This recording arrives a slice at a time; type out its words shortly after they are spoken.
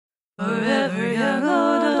Forever Young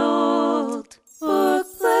Adult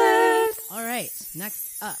Booklet. All right,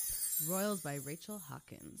 next up, Royals by Rachel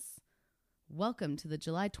Hawkins. Welcome to the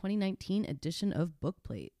July 2019 edition of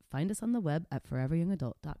Bookplate. Find us on the web at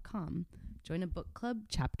foreveryoungadult.com. Join a book club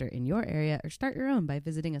chapter in your area or start your own by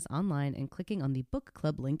visiting us online and clicking on the book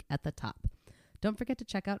club link at the top. Don't forget to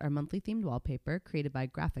check out our monthly themed wallpaper created by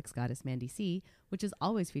graphics goddess Mandy C, which is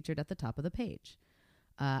always featured at the top of the page.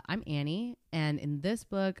 I'm Annie, and in this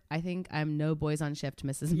book, I think I'm No Boys on Shift,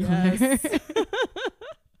 Mrs. Miller.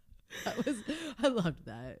 I loved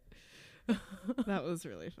that. That was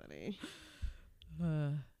really funny.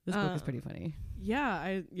 This book is pretty funny.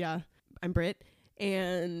 I'm Britt,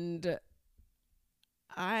 and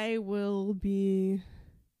I will be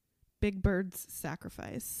Big Bird's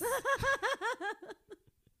sacrifice,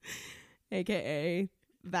 aka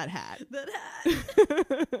that hat.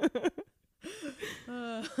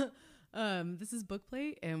 This is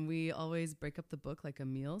Bookplate, and we always break up the book like a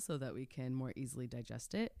meal so that we can more easily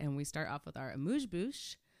digest it. And we start off with our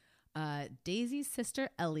amuse-bouche. Daisy's sister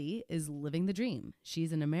Ellie is living the dream.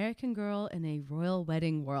 She's an American girl in a royal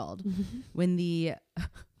wedding world. When the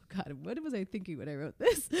God, what was I thinking when I wrote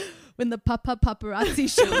this? When the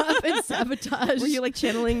paparazzi show up and sabotage. Were you like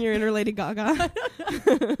channeling your inner Lady Gaga?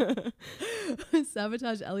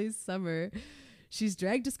 Sabotage Ellie's summer. She's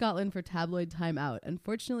dragged to Scotland for tabloid time out.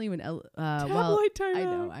 Unfortunately, when tabloid time I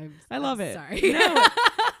out. know, I love it. Sorry, no,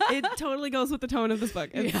 it totally goes with the tone of this book.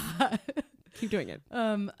 Yeah. Keep doing it.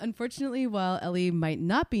 Unfortunately, while Ellie might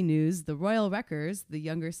not be news, the Royal Wreckers, the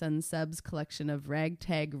younger son Seb's collection of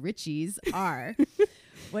ragtag richies, are.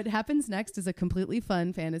 What happens next is a completely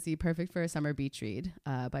fun fantasy, perfect for a summer beach read,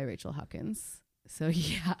 by Rachel Hawkins. So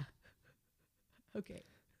yeah. Okay.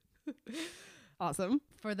 Awesome.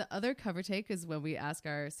 For the other cover take is when we ask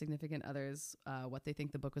our significant others what they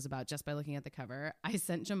think the book was about just by looking at the cover. I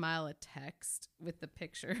sent Jamal a text with the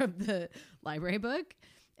picture of the library book,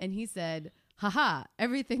 and he said, haha,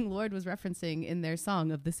 everything Lorde was referencing in their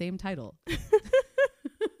song of the same title.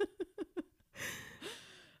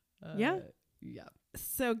 Yeah.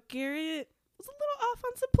 So Garrett was a little off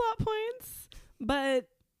on some plot points, but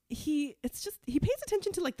he pays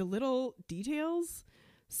attention to like the little details.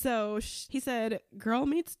 So he said, girl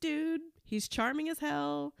meets dude. He's charming as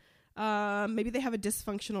hell. Maybe they have a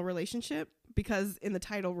dysfunctional relationship because in the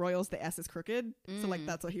title, Royals, the S is crooked. So like,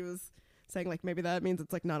 that's what he was saying. Like, maybe that means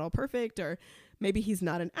it's like not all perfect, or maybe he's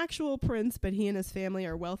not an actual prince, but he and his family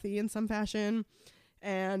are wealthy in some fashion.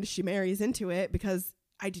 And she marries into it because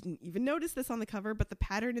I didn't even notice this on the cover, but the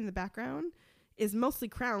pattern in the background is mostly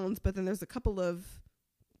crowns. But then there's a couple of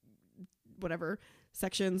whatever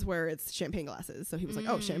sections where it's champagne glasses. So he was like,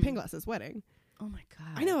 oh, champagne glasses, wedding. Oh my God.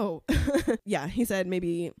 I know. Yeah. He said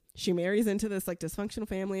maybe she marries into this like dysfunctional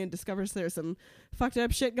family and discovers there's some fucked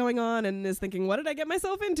up shit going on and is thinking, what did I get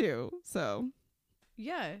myself into? So.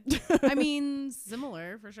 Yeah. I mean,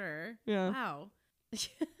 similar for sure. Yeah. Wow.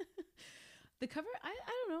 The cover, I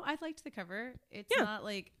don't know. I liked the cover. It's not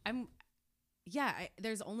like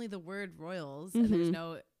there's only the word royals and there's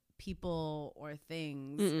no people or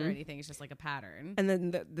things or anything. It's just like a pattern. And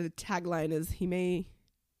then the tagline is he may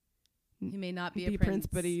not be a prince,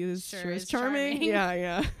 but he is sure is charming.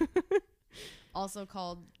 Yeah. Also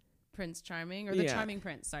called Prince Charming, or the Charming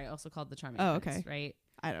Prince. Sorry, also called the Charming Prince, right?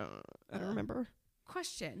 I don't remember.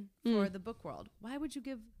 Question for the book world. Why would you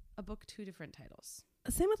give a book two different titles?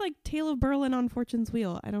 Same with like Tale of Berlin on Fortune's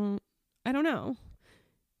Wheel. I don't know.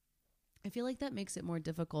 I feel like that makes it more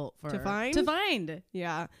difficult to find.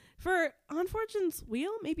 Yeah. For On Fortune's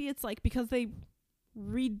Wheel, maybe it's like because they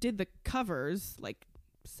redid the covers like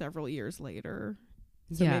several years later.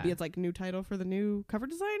 So maybe it's like new title for the new cover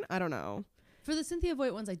design. I don't know. For the Cynthia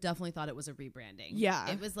Voigt ones, I definitely thought it was a rebranding. Yeah.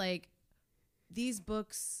 It was like these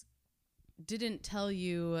books didn't tell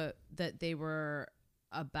you that they were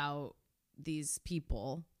about these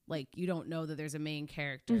people. Like, you don't know that there's a main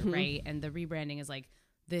character, right? And the rebranding is like,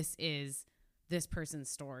 this is this person's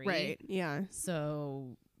story. Right. Yeah.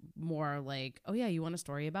 So more like, oh yeah, you want a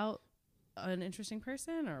story about an interesting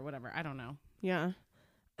person or whatever. I don't know. Yeah.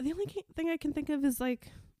 The only thing I can think of is like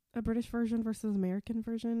a British version versus American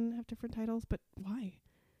version have different titles, but why?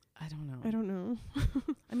 I don't know. I don't know.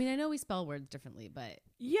 I mean, I know we spell words differently, but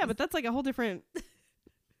yeah, but that's like a whole different.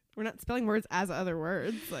 We're not spelling words as other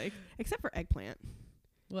words, like except for eggplant.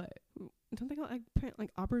 What? Don't they call eggplant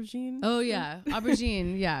like aubergine? Oh yeah,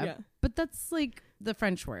 aubergine. Yeah. Yeah, but that's like the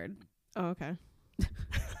French word. Oh, okay.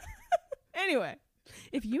 Anyway,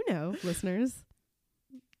 if you know, listeners,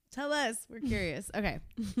 tell us. We're curious. Okay.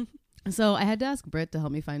 So I had to ask Britt to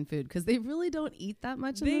help me find food because they really don't eat that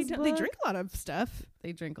much. They drink a lot of stuff.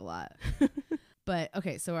 They drink a lot. But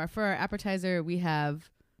okay, so for our appetizer, we have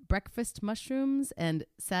breakfast mushrooms and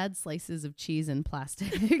sad slices of cheese in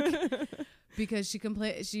plastic. Because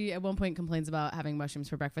she at one point complains about having mushrooms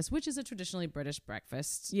for breakfast, which is a traditionally British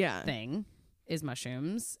breakfast thing, is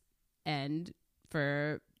mushrooms. And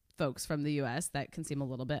for folks from the US, that can seem a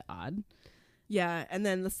little bit odd. Yeah, and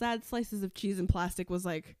then the sad slices of cheese in plastic was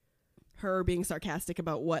like her being sarcastic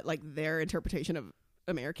about what like their interpretation of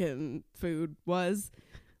American food was.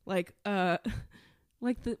 Like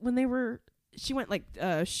she went like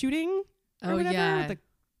shooting or whatever. Yeah.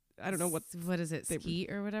 I don't know what is it,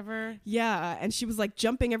 skeet or whatever? Yeah, and she was like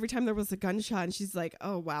jumping every time there was a gunshot, and she's like,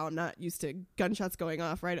 "Oh wow, I'm not used to gunshots going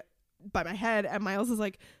off right by my head." And Miles is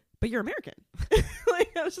like, "But you're American."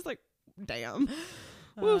 Like I was just like, "Damn."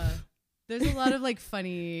 There's a lot of like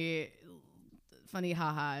funny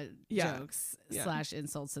haha jokes /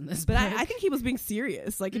 insults in this but book. I think he was being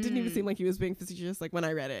serious. Like it didn't even seem like he was being facetious like when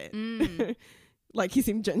I read it. Like he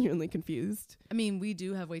seemed genuinely confused. I mean, we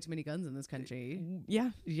do have way too many guns in this country.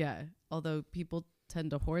 Yeah. Although people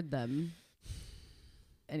tend to hoard them.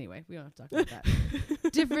 Anyway, we don't have to talk about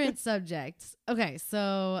that. Different subjects. Okay,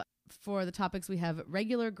 so for the topics we have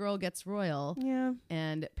regular girl gets royal. Yeah.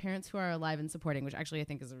 And parents who are alive and supporting, which actually I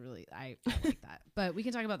think is I like that. But we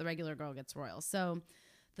can talk about the regular girl gets royal. So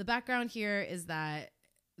the background here is that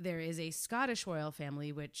there is a Scottish royal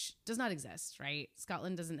family, which does not exist, right?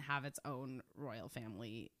 Scotland doesn't have its own royal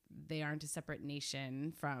family. They aren't a separate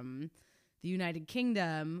nation from the United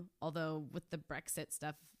Kingdom, although with the Brexit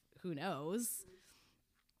stuff, who knows?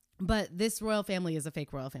 But this royal family is a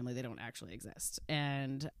fake royal family. They don't actually exist.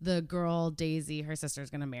 And the girl, Daisy, her sister, is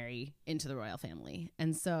going to marry into the royal family.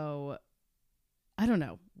 And so, I don't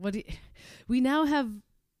know. We now have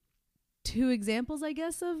 2 examples, I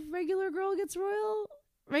guess, of regular girl gets royal,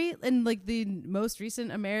 right? And like the most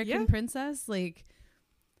recent American princess, like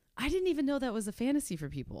I didn't even know that was a fantasy for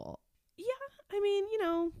people. Yeah, I mean,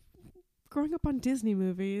 growing up on Disney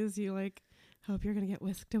movies, you like hope you're gonna get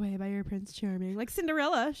whisked away by your Prince Charming. Like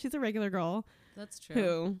Cinderella, she's a regular girl. That's true.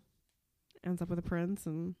 Who ends up with a prince,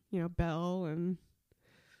 and Belle, and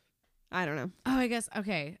I don't know. Oh, I guess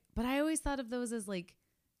okay, but I always thought of those as like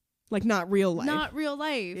not real life. Not real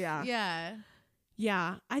life. Yeah.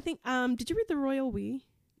 I think. Did you read The Royal We?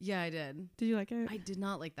 Yeah, I did. Did you like it? I did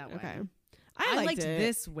not like that one. Okay. I liked it.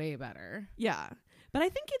 this way better. Yeah. But I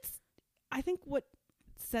think what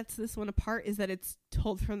sets this one apart is that it's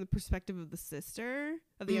told from the perspective of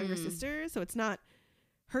the younger sister. So it's not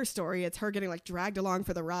her story. It's her getting like dragged along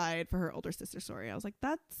for the ride for her older sister's story. I was like,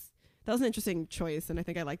 that was an interesting choice. And I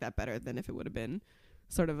think I like that better than if it would have been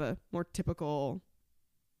sort of a more typical,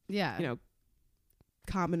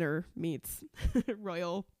 commoner meets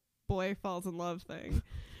royal boy falls in love thing.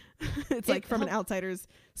 It's like from an outsider's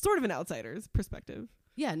perspective.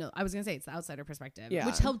 Yeah, no, I was going to say it's the outsider perspective, Yeah.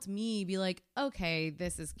 which helped me be like, okay,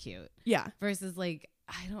 this is cute. Yeah. Versus like,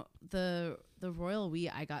 the royal we,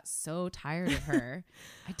 I got so tired of her.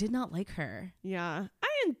 I did not like her. Yeah.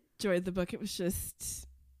 I enjoyed the book. It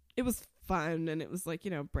was fun and it was like,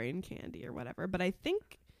 brain candy or whatever. But I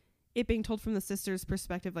think it being told from the sister's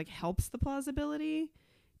perspective like helps the plausibility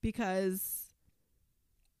because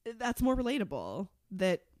that's more relatable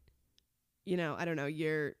that, I don't know,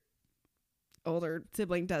 your older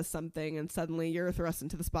sibling does something and suddenly you're thrust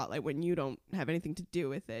into the spotlight when you don't have anything to do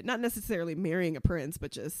with it. Not necessarily marrying a prince,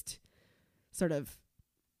 but just sort of,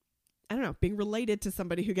 I don't know, being related to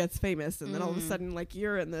somebody who gets famous and then all of a sudden like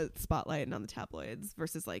you're in the spotlight and on the tabloids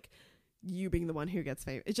versus like you being the one who gets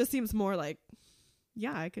famous. It just seems more like,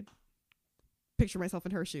 yeah, I could picture myself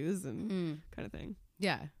in her shoes and kind of thing.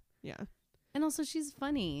 Yeah. Yeah. And also she's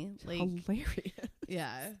funny. Like hilarious.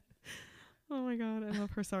 Yeah. Oh my God. I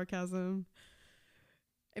love her sarcasm.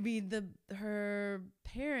 I mean, her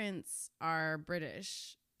parents are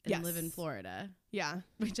British and live in Florida. Yeah.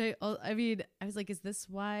 Which I was like, is this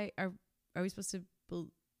why are we supposed to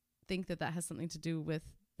think that has something to do with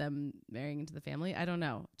them marrying into the family? I don't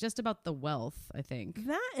know. Just about the wealth, I think.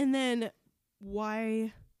 That and then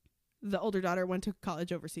why the older daughter went to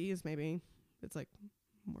college overseas, maybe. It's like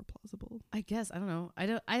more plausible. I guess. I don't know.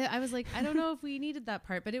 I was like, I don't know if we needed that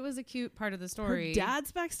part, but it was a cute part of the story. Her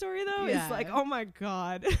dad's backstory though is like, oh my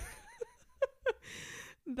God.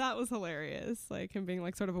 That was hilarious. Like him being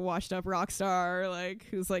like sort of a washed up rock star, like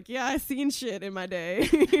who's like, yeah, I seen shit in my day.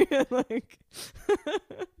 Like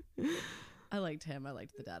I liked him. I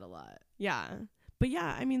liked the dad a lot. Yeah. But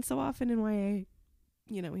yeah, I mean, so often in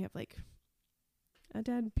YA, we have like a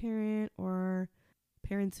dead parent or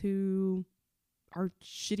parents who are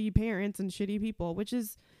shitty parents and shitty people, which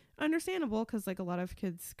is understandable because like a lot of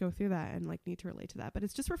kids go through that and like need to relate to that. But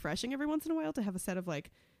it's just refreshing every once in a while to have a set of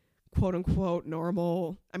like quote unquote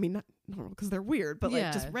normal. I mean, not normal because they're weird, but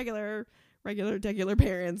like just regular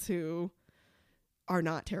parents who are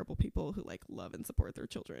not terrible people who like love and support their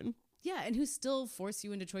children. Yeah, and who still force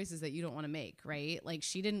you into choices that you don't want to make, right? Like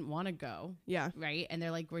she didn't want to go. Yeah. Right? And they're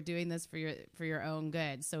like, we're doing this for your own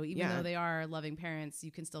good. So even though they are loving parents, you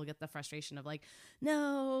can still get the frustration of like,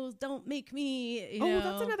 no, don't make me, you know?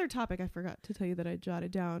 That's another topic I forgot to tell you that I jotted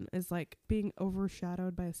down is like being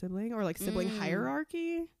overshadowed by a sibling or like sibling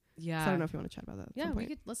hierarchy. Yeah. So I don't know if you want to chat about that. Yeah,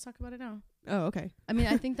 let's talk about it now. Oh, okay. I mean,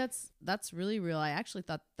 I think that's really real. I actually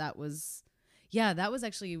thought that was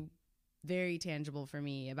actually very tangible for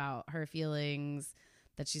me about her feelings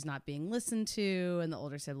that she's not being listened to, and the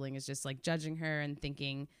older sibling is just like judging her and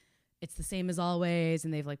thinking it's the same as always,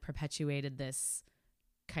 and they've like perpetuated this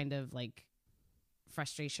kind of like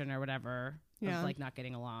frustration or whatever of like not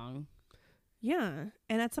getting along. Yeah.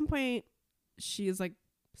 And at some point she is like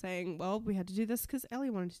saying, well, we had to do this because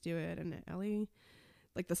Ellie wanted to do it, and Ellie,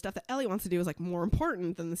 like the stuff that Ellie wants to do is like more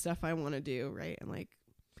important than the stuff I want to do, right? And like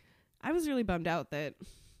I was really bummed out that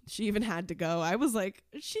she even had to go. I was like,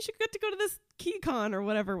 she should get to go to this KeyCon or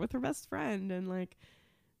whatever with her best friend. And like,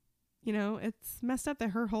 you know, it's messed up that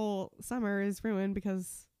her whole summer is ruined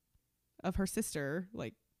because of her sister,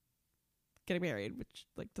 like, getting married, which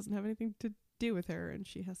like doesn't have anything to do with her. And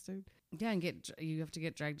she has to. Yeah. And you have to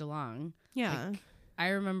get dragged along. Yeah. Like, I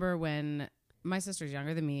remember when my sister's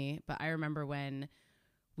younger than me, but I remember when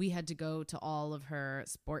we had to go to all of her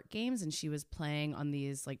sport games and she was playing on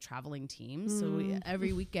these like traveling teams. So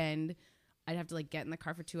every weekend I'd have to like get in the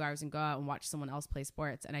car for 2 hours and go out and watch someone else play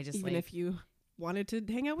sports. And I just even like, if you wanted to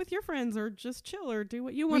hang out with your friends or just chill or do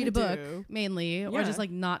what you want to read a book do. mainly, or just like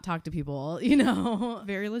not talk to people, you know.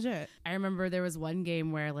 Very legit. I remember there was one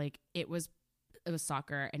game where like it was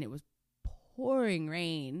soccer and it was pouring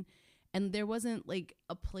rain and there wasn't like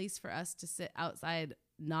a place for us to sit outside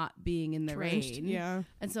not being in the rain. Yeah.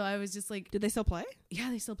 And so I was just like, did they still play?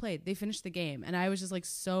 Yeah, they still played. They finished the game. And I was just like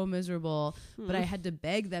so miserable, but I had to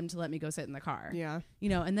beg them to let me go sit in the car. Yeah. You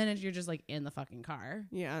know, and then you're just like in the fucking car.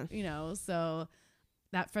 Yeah. You know, so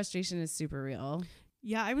that frustration is super real.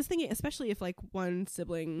 Yeah, I was thinking, especially if like one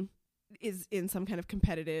sibling is in some kind of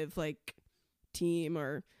competitive like team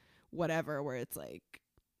or whatever, where it's like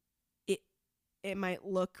it might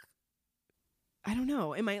look, I don't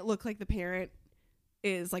know, it might look like the parent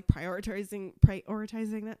is like prioritizing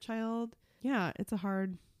that child. Yeah, it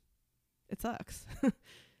sucks.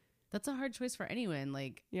 That's a hard choice for anyone.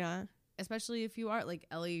 Like, yeah, especially if you are like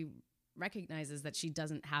Ellie recognizes that she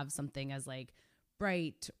doesn't have something as like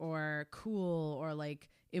bright or cool or like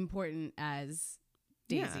important as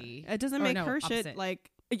Daisy. Yeah. It doesn't make her opposite. shit like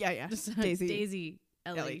Daisy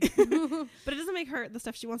Ellie. But it doesn't make her the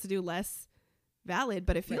stuff she wants to do less valid,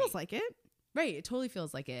 but it feels like it. Right, it totally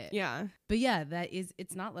feels like it. Yeah. But yeah,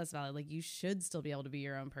 it's not less valid. Like you should still be able to be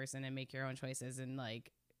your own person and make your own choices and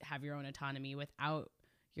like have your own autonomy without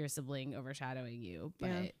your sibling overshadowing you.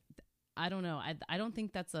 But I don't know. I don't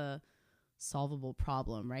think that's a solvable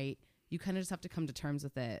problem, right? You kind of just have to come to terms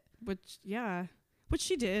with it. Which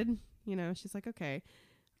she did. You know, she's like, okay,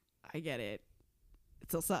 I get it. It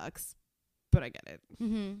still sucks, but I get it.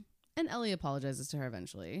 Mm-hmm. And Ellie apologizes to her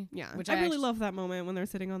eventually. Yeah. Which I really love that moment when they're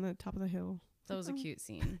sitting on the top of the hill. That was a cute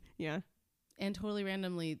scene. Yeah. And totally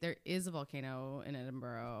randomly, there is a volcano in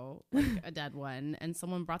Edinburgh, like a dead one. And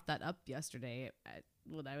someone brought that up yesterday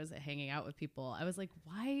when I was hanging out with people. I was like,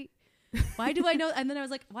 why do I know? And then I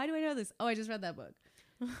was like, why do I know this? Oh, I just read that book.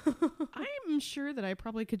 I'm sure that I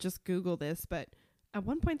probably could just Google this, but at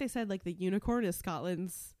one point they said like the unicorn is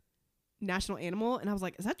Scotland's national animal. And I was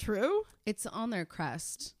like, is that true? It's on their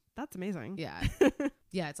crest. That's amazing. Yeah.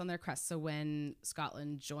 Yeah, it's on their crest. So when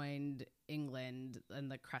Scotland joined England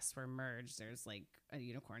and the crests were merged, there's like a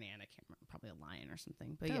unicorn and I can't remember, probably a lion or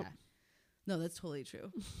something. But yeah. No, that's totally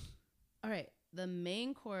true. All right. The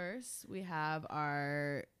main course we have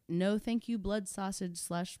our no thank you blood sausage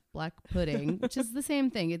 / black pudding, which is the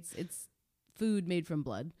same thing. It's food made from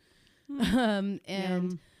blood.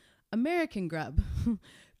 And American grub.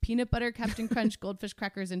 Peanut butter, Captain Crunch, goldfish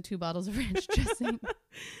crackers, and 2 bottles of ranch dressing.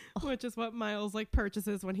 Which is what Miles like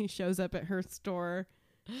purchases when he shows up at her store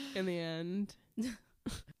in the end.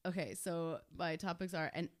 Okay, so my topics are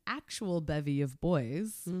an actual bevy of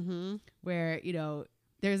boys, where, you know,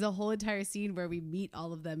 there's a whole entire scene where we meet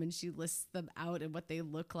all of them and she lists them out and what they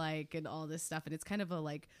look like and all this stuff. And it's kind of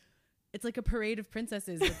it's like a parade of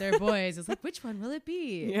princesses with their boys. It's like, which one will it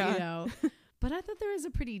be? Yeah. You know? But I thought there was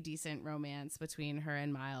a pretty decent romance between her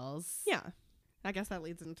and Miles. Yeah. I guess that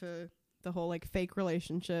leads into the whole like fake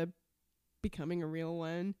relationship becoming a real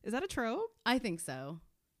one. Is that a trope? I think so.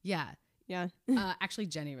 Yeah. Yeah. Actually,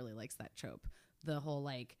 Jenny really likes that trope. The whole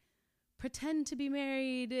like pretend to be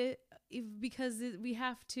married because we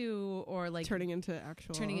have to, or like turning into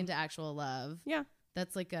actual love. Yeah.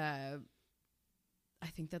 That's like I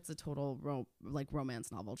think that's a total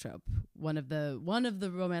romance novel trope. One of the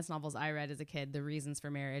romance novels I read as a kid, The Reasons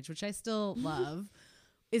for Marriage, which I still love,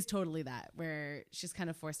 is totally that, where she's kind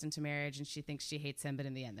of forced into marriage and she thinks she hates him, but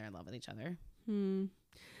in the end they're in love with each other.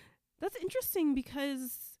 That's interesting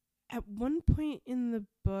because at one point in the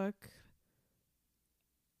book,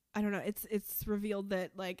 I don't know, it's revealed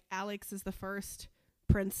that like Alex is the first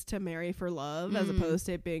prince to marry for love as opposed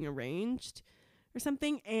to it being arranged or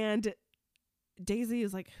something, and Daisy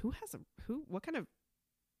is like, who has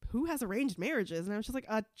arranged marriages? And I was just like,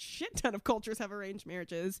 a shit ton of cultures have arranged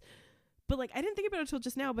marriages. But like, I didn't think about it until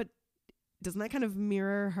just now, but doesn't that kind of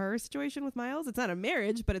mirror her situation with Miles? It's not a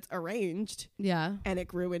marriage, but it's arranged. Yeah. And it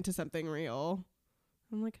grew into something real.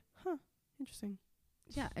 I'm like, interesting.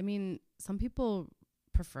 Yeah. I mean, some people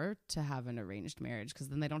prefer to have an arranged marriage because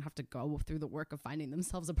then they don't have to go through the work of finding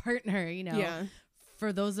themselves a partner, you know? Yeah.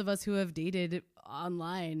 For those of us who have dated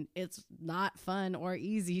online, it's not fun or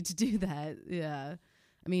easy to do that. Yeah.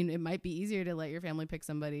 I mean, it might be easier to let your family pick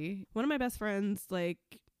somebody. One of my best friends, like,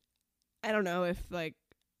 I don't know if like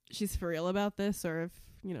she's for real about this or if,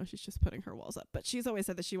 you know, she's just putting her walls up, but she's always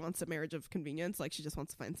said that she wants a marriage of convenience. Like, she just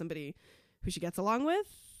wants to find somebody who she gets along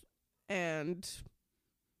with and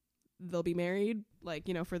they'll be married, like,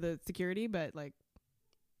 you know, for the security, but like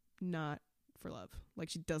not for love. Like,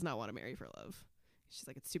 she does not want to marry for love. She's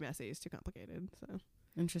like, it's too messy, it's too complicated. So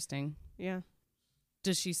interesting. Yeah.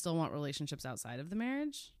 Does she still want relationships outside of the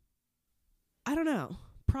marriage? I don't know.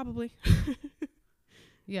 Probably.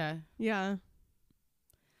 Yeah. Yeah.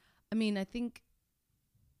 I mean, I think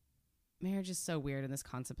marriage is so weird in this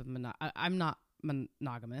concept of I'm not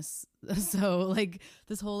monogamous. So like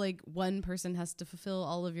this whole like one person has to fulfill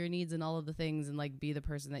all of your needs and all of the things and like be the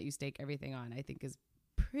person that you stake everything on, I think is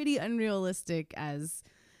pretty unrealistic as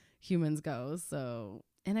humans go. So,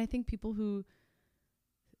 and I think people who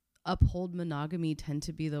uphold monogamy tend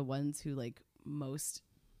to be the ones who like most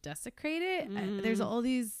desecrate it. There's all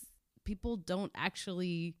these people don't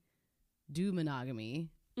actually do monogamy.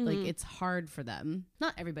 Like, it's hard for them.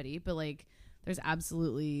 Not everybody, but like there's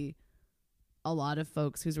absolutely a lot of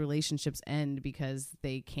folks whose relationships end because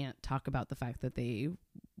they can't talk about the fact that they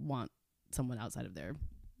want someone outside of their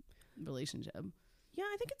relationship. Yeah,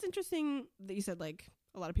 I think it's interesting that you said like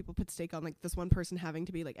a lot of people put stake on like this one person having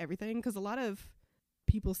to be like everything, because a lot of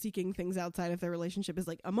people seeking things outside of their relationship is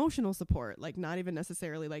like emotional support, like not even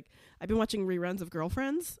necessarily like, I've been watching reruns of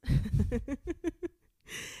Girlfriends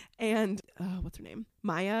and what's her name,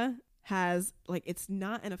 Maya has like, it's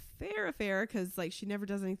not an affair because like she never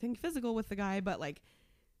does anything physical with the guy, but like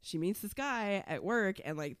she meets this guy at work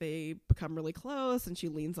and like they become really close and she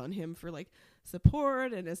leans on him for like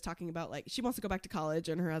support and is talking about like she wants to go back to college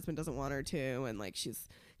and her husband doesn't want her to, and like she's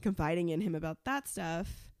confiding in him about that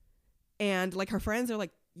stuff. And like her friends are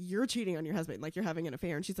like, you're cheating on your husband, like you're having an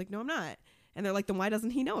affair. And she's like, no, I'm not. And they're like, then why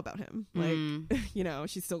doesn't he know about him? Like, you know,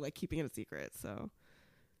 she's still like keeping it a secret. So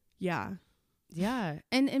yeah. Yeah.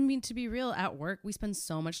 And I mean, to be real, at work, we spend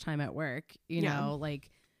so much time at work, you know,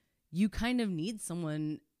 like you kind of need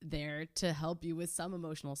someone there to help you with some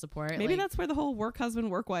emotional support. Maybe like, that's where the whole work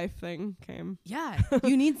husband, work wife thing came. Yeah.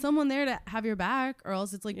 You need someone there to have your back, or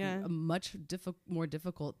else it's like Yeah. a much more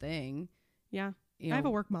difficult thing. Yeah. You know, I have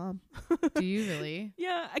a work mom. do you really?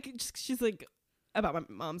 Yeah. She's like about my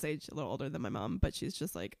mom's age, a little older than my mom, but she's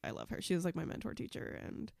just like, I love her. She was like my mentor teacher.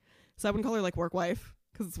 And so I wouldn't call her like work wife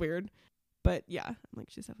because it's weird. But yeah, I'm like,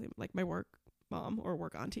 she's definitely like my work mom or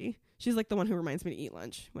work auntie. She's like the one who reminds me to eat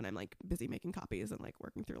lunch when I'm like busy making copies and like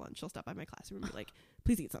working through lunch. She'll stop by my classroom and be like,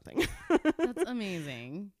 please eat something. That's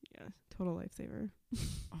amazing. Yeah. Total lifesaver.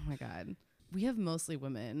 Oh my God. We have mostly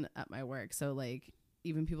women at my work. So like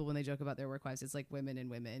even people when they joke about their work wives, it's like women and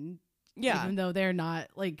women. Yeah. Even though they're not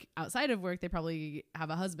like outside of work, they probably have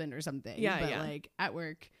a husband or something. Yeah. But yeah. like at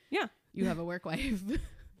work, Yeah. you have a work wife.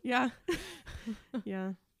 Yeah.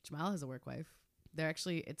 Yeah. Jamal has a work wife. They're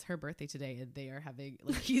actually, it's her birthday today and they are having,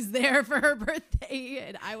 like, he's there for her birthday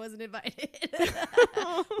and I wasn't invited,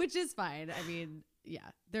 which is fine. I mean, yeah,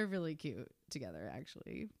 they're really cute together,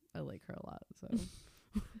 actually. I like her a lot.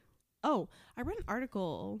 So, oh, I read an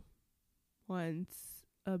article once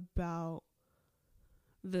about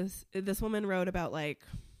this woman wrote about like,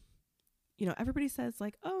 you know, everybody says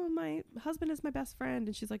like, oh, my husband is my best friend.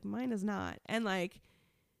 And she's like, mine is not. And like,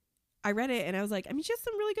 I read it and I was like, I mean, she has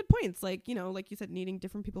some really good points. Like, you know, like you said, needing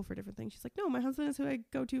different people for different things. She's like, no, my husband is who I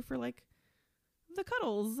go to for like the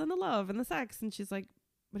cuddles and the love and the sex. And she's like,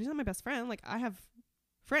 but he's not my best friend. Like I have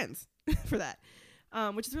friends for that.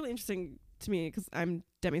 Which is really interesting to me because I'm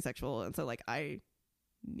demisexual, and so like I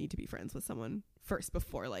need to be friends with someone first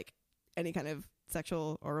before like any kind of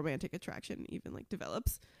sexual or romantic attraction even like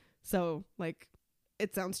develops. So like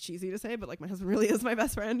it sounds cheesy to say, but like my husband really is my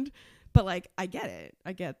best friend. But like I get it.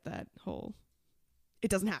 I get that whole. It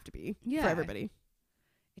doesn't have to be for everybody.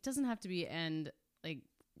 It doesn't have to be. And like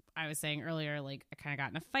I was saying earlier, like I kind of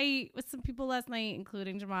got in a fight with some people last night,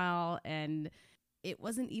 including Jamal, and it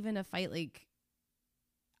wasn't even a fight. Like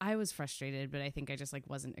I was frustrated, but I think I just like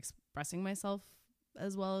wasn't expressing myself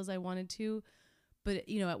as well as I wanted to. But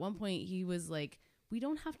you know, at one point he was like, "We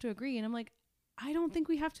don't have to agree," and I'm like, "I don't think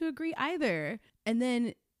we have to agree either." And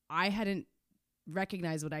then I hadn't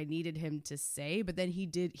recognized what I needed him to say, but then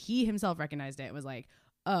he himself recognized it and was like,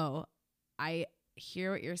 "Oh, I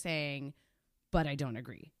hear what you're saying, but I don't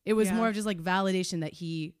agree." It was more of just like validation that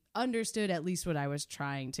he understood at least what I was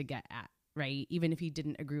trying to get at, right? Even if he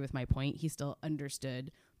didn't agree with my point, he still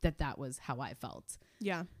understood that was how I felt.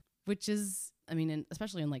 Yeah. Which is, I mean,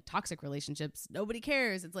 especially in like toxic relationships, nobody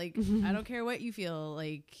cares. It's like, I don't care what you feel.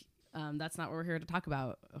 Like, that's not what we're here to talk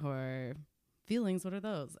about. Or feelings, what are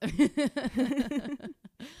those?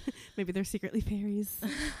 Maybe they're secretly fairies.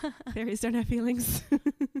 Fairies don't have feelings.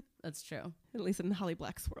 That's true. At least in the Holly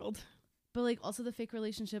Black's world. But like also the fake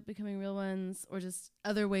relationship becoming real ones, or just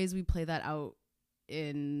other ways we play that out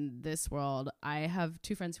in this world. I have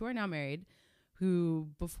 2 friends who are now married, who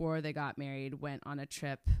before they got married went on a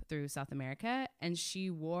trip through South America, and she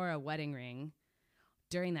wore a wedding ring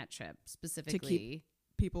during that trip specifically to keep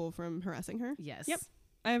people from harassing her. Yes. Yep.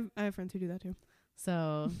 I have friends who do that too.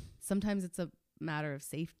 So sometimes it's a matter of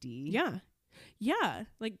safety. Yeah. Yeah.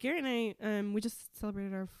 Like Garrett and I, we just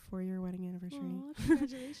celebrated our 4-year wedding anniversary. Aww,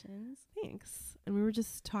 congratulations. Thanks. And we were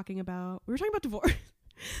talking about divorce,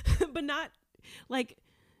 but not like,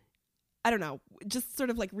 I don't know, just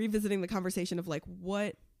sort of like revisiting the conversation of like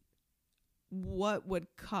what would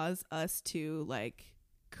cause us to like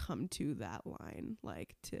come to that line,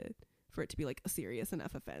 like for it to be like a serious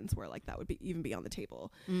enough offense where like that would even be on the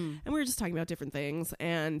table. And we were just talking about different things,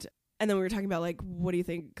 and then we were talking about like, what do you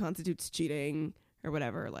think constitutes cheating or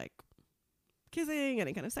whatever, like kissing,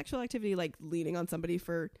 any kind of sexual activity, like leaning on somebody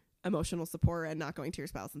for emotional support and not going to your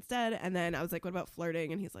spouse instead. And then I was like, what about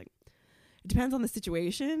flirting? And he's like, it depends on the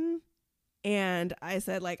situation. And I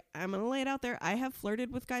said, like, I'm going to lay it out there. I have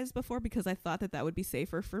flirted with guys before because I thought that would be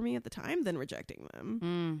safer for me at the time than rejecting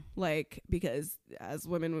them. Like, because as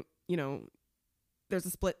women, you know, there's a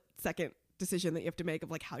split second decision that you have to make of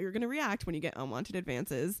like how you're going to react when you get unwanted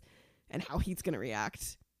advances and how he's going to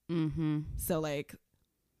react. So like,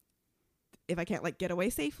 if I can't like get away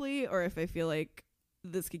safely, or if I feel like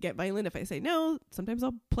this could get violent if I say no, sometimes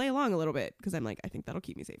I'll play along a little bit because I'm like, I think that'll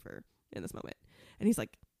keep me safer in this moment. And he's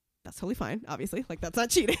like, that's totally fine. Obviously, like that's not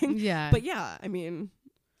cheating. Yeah. But yeah, I mean,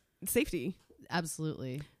 safety.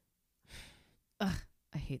 Absolutely. Ugh,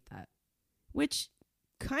 I hate that. Which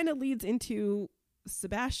kind of leads into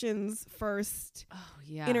Sebastian's first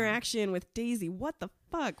interaction with Daisy. What the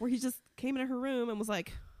fuck? Where he just came into her room and was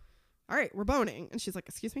like, all right, we're boning. And she's like,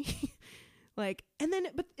 excuse me? Like, and then,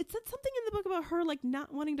 but it said something in the book about her, like,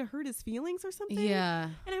 not wanting to hurt his feelings or something. Yeah.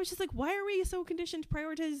 And I was just like, why are we so conditioned to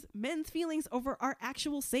prioritize men's feelings over our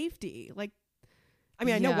actual safety? Like, I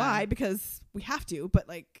mean, I know why, because we have to, but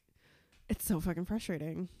like, it's so fucking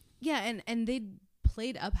frustrating. Yeah. And they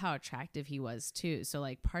played up how attractive he was too. So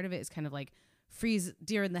like part of it is kind of like freeze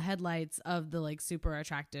deer in the headlights of the like super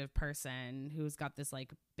attractive person who's got this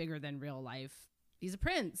like bigger than real life. He's a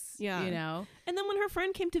prince, you know? And then when her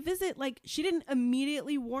friend came to visit, like, she didn't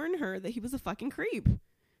immediately warn her that he was a fucking creep.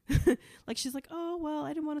 Like, she's like, oh, well,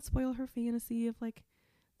 I didn't want to spoil her fantasy of, like,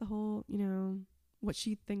 the whole, you know, what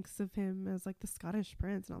she thinks of him as, like, the Scottish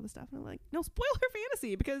prince and all this stuff. And I'm like, no, spoil her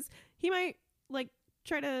fantasy because he might, like,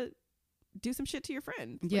 try to do some shit to your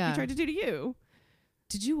friend. Like he tried to do to you.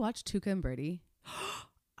 Did you watch Tuca and Birdie?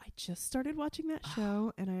 I just started watching that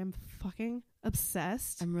show and I am fucking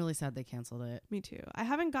obsessed. I'm really sad they canceled it. Me too. I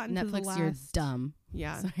haven't gotten Netflix, to the last. You're dumb.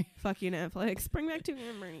 Yeah. Sorry. Fuck you, Netflix. Bring back Tuca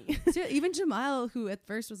and Birdie. So even Jamal, who at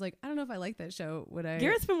first was like, I don't know if I like that show.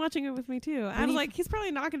 Garrett's been watching it with me too. I was like, he's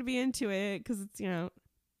probably not going to be into it because it's, you know,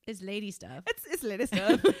 it's lady stuff. It's lady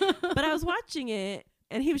stuff. But I was watching it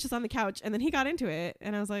and he was just on the couch and then he got into it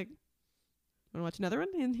and I was like, want to watch another one?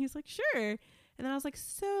 And he's like, sure. And then I was like,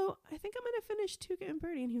 so I think I'm going to finish Tuca and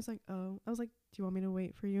Birdie. And he was like, oh. I was like, do you want me to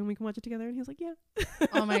wait for you and we can watch it together? And he was like, yeah.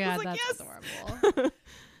 Oh my God, like, that's yes. Adorable.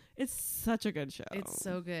 It's such a good show. It's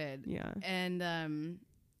so good. Yeah. And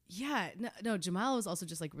Yeah, no, Jamal was also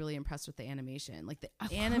just like really impressed with the animation, like the I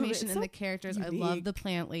love it. animation It's and so the characters. I unique. love the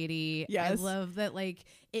plant lady. Yes. I love that like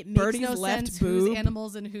it makes Birdie's no left sense boob. who's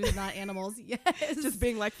animals and who's not animals. Yes, Just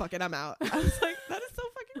being like, fuck it, I'm out. I was like, that is so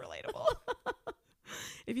fucking relatable.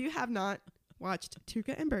 If you have not watched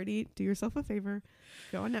Tuca and Birdie, do yourself a favor,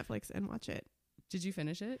 go on Netflix and watch it. Did you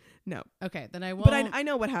finish it? No, Okay, then I won't. but I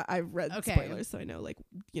know what I've read Okay. spoilers, so I know like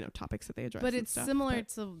topics that they address. But and it's stuff, similar but-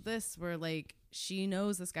 to this, where like she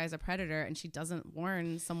knows this guy's a predator and she doesn't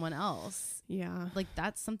warn someone else. Yeah. Like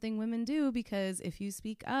that's something women do, because if you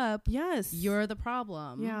speak up, Yes. you're the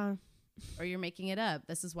problem. Yeah. Or you're making it up.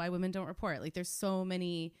 This is why women don't report. Like there's so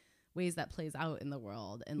many ways that plays out in the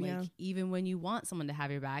world. And like Yeah. even when you want someone to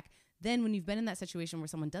have your back, then when you've been in that situation where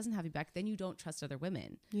someone doesn't have you back, then you don't trust other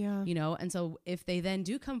women. Yeah. And so if they then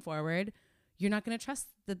do come forward, you're not going to trust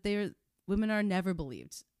that women are never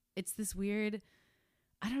believed. It's this weird,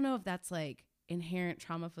 I don't know if that's like inherent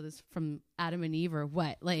trauma from Adam and Eve or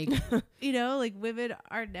what, like, like women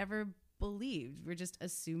are never believed. We're just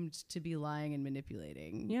assumed to be lying and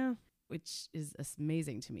manipulating, Yeah. which is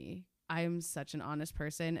amazing to me. I am such an honest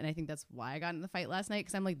person, and I think that's why I got in the fight last night,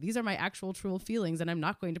 because I'm like, these are my actual true feelings, and I'm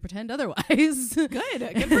not going to pretend otherwise. Good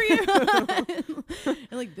for you.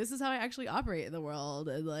 And like, this is how I actually operate in the world.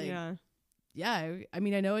 And like, yeah, I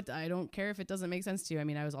mean, I know it. I don't care if it doesn't make sense to you. I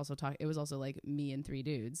mean, I was also it was also like me and 3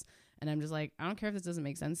 dudes, and I'm just like, I don't care if this doesn't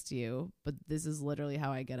make sense to you, but this is literally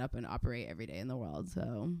how I get up and operate every day in the world.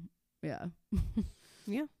 So, yeah.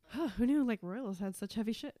 Yeah. Who knew like Royals had such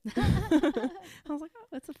heavy shit? I was like, oh,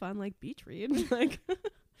 that's a fun like beach read. Like,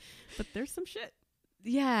 but there's some shit.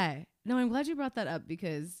 Yeah. No, I'm glad you brought that up,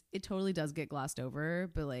 because it totally does get glossed over,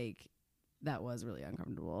 but like that was really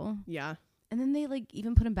uncomfortable. Yeah. And then they like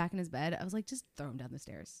even put him back in his bed. I was like, just throw him down the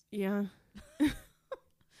stairs. Yeah.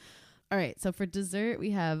 All right. So for dessert, we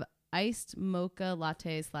have iced mocha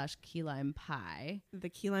latte / key lime pie. The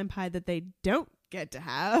key lime pie that they don't get to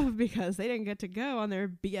have because they didn't get to go on their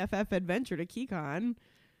BFF adventure to KeyCon.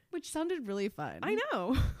 Which sounded really fun. I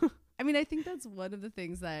know. I mean, I think that's one of the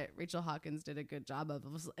things that Rachel Hawkins did a good job of,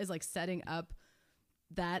 is like setting up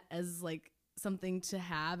that as like something to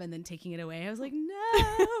have and then taking it away. I was like,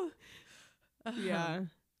 no. Yeah.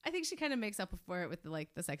 I think she kind of makes up for it with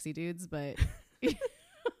the sexy dudes, but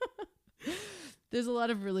there's a lot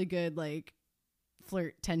of really good like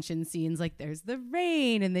flirt tension scenes. Like there's the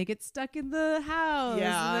rain and they get stuck in the house.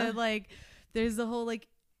 Yeah. And then, like there's the whole like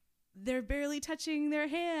they're barely touching their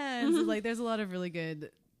hands. Mhm. Like there's a lot of really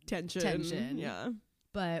good tension. Yeah.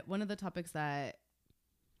 But one of the topics that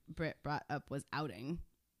Britt brought up was outing.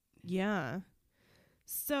 Yeah.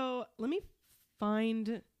 So let me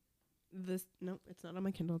find this. No, it's not on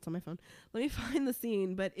my Kindle. It's on my phone. Let me find the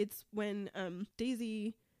scene. But it's when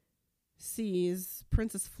Daisy sees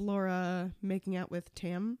Princess Flora making out with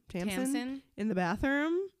Tamsin in the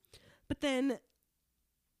bathroom. But then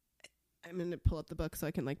I'm going to pull up the book so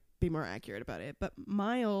I can like be more accurate about it. But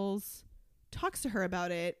Miles talks to her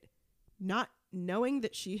about it, not knowing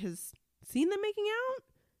that she has seen them making out.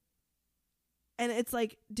 And it's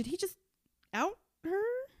like, did he just out her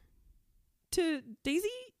to Daisy,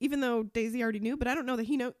 even though Daisy already knew? But I don't know that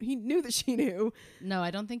he knew that she knew. No,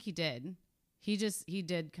 I don't think he did. He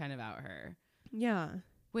did kind of out her. Yeah.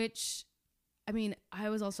 Which, I mean, I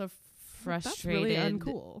was also frustrated. That's really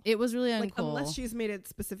uncool. It was really uncool. Like, unless she's made it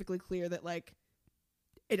specifically clear that like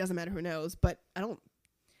it doesn't matter who knows, but I don't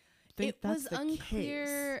think it that's was the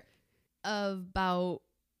unclear case. about.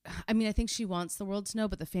 I mean, I think she wants the world to know,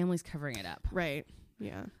 but the family's covering it up. Right.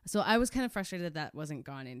 Yeah. So I was kind of frustrated that wasn't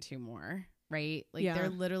gone into more. Right. Like Yeah. they're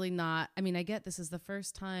literally not. I mean, I get this is the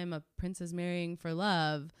first time a prince is marrying for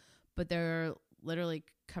love, but they're literally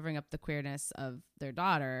covering up the queerness of their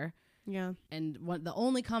daughter. Yeah. And the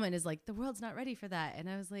only comment is like, the world's not ready for that. And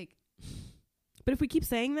I was like, But if we keep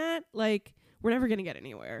saying that, like, we're never going to get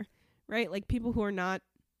anywhere, right? Like, people who are not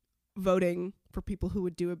voting for people who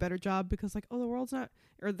would do a better job because, like, oh, the world's not,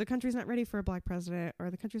 or the country's not ready for a black president, or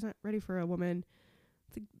the country's not ready for a woman.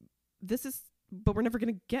 It's like, but we're never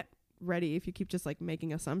going to get ready if you keep just, like,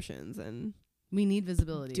 making assumptions and we need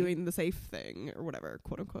visibility. doing the safe thing or whatever,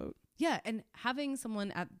 quote unquote. Yeah. And having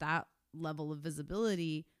someone at that level of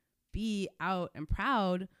visibility be out and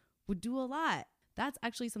proud would do a lot. That's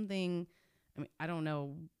actually something, I mean, I don't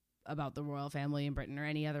know about the royal family in Britain or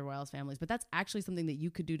any other royal families, but that's actually something that you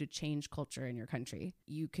could do to change culture in your country.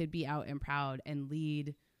 You could be out and proud and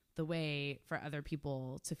lead the way for other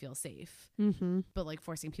people to feel safe. Mm-hmm. But like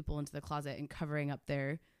forcing people into the closet and covering up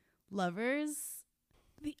their lovers.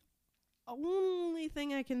 The only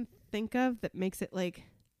thing I can think of that makes it like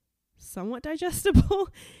somewhat digestible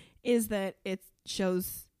is that it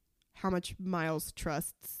shows how much Miles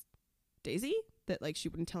trusts Daisy, that like she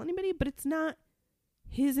wouldn't tell anybody, but it's not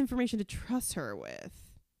his information to trust her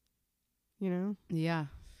with, you know? Yeah.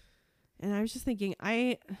 And I was just thinking,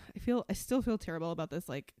 I still feel terrible about this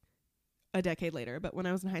like a decade later, but when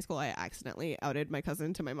I was in high school, I accidentally outed my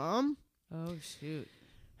cousin to my mom. Oh, shoot.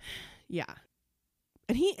 Yeah.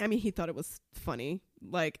 And he thought it was funny,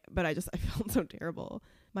 like, but I felt so terrible.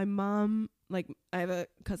 My mom, like, I have a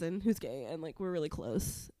cousin who's gay and like we're really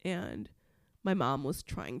close, and my mom was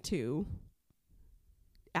trying to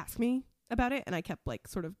ask me about it, and I kept like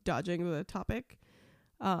sort of dodging the topic.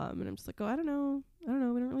 And I'm just like, oh, I don't know. We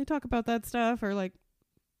don't really talk about that stuff, or like,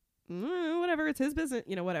 whatever, it's his business,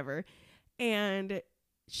 you know, whatever. And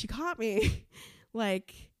she caught me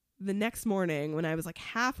like the next morning when I was like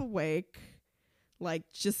half awake, like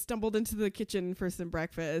just stumbled into the kitchen for some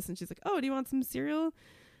breakfast, and she's like, oh, do you want some cereal?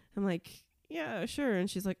 I'm like, yeah, sure. And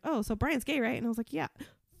she's like, oh, so Brian's gay, right? And I was like, yeah.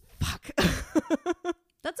 Fuck.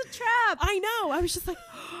 That's a trap. I know. I was just like,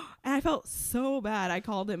 and I felt so bad. I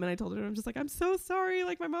called him and I told him, I'm just like, I'm so sorry.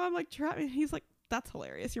 Like my mom like trapped me. He's like, that's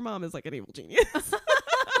hilarious. Your mom is like an evil genius. I was like,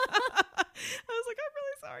 I'm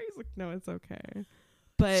really sorry. He's like, no, it's okay.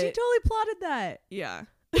 But she totally plotted that. yeah.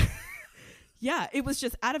 Yeah. It was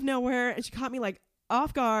just out of nowhere. And she caught me like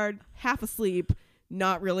off guard, half asleep,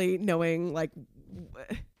 not really knowing like.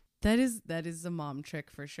 That is a mom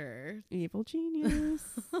trick for sure. Evil genius.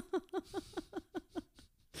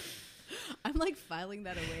 I'm like filing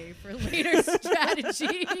that away for later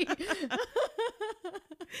strategy.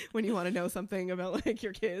 When you want to know something about like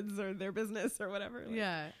your kids or their business or whatever. Like.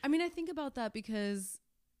 Yeah. I mean, I think about that because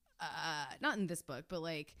not in this book, but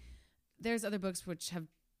like there's other books which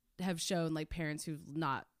have shown like parents who've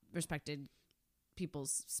not respected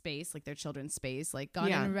people's space, like their children's space, like gone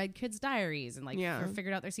in and read kids' diaries and like or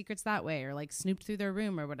figured out their secrets that way, or like snooped through their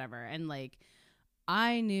room or whatever. And like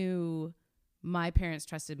I knew my parents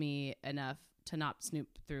trusted me enough to not snoop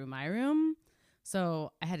through my room,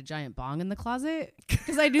 so I had a giant bong in the closet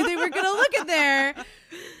because I knew they were gonna look in there.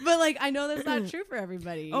 But like I know that's not true for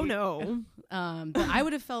everybody. Oh no. But I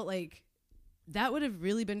would have felt like that would have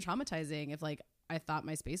really been traumatizing if like I thought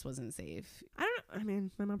my space wasn't safe. I don't know. I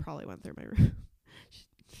mean, my mom probably went through my room.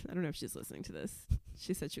 I don't know if she's listening to this.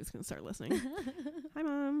 She said she was going to start listening. Hi,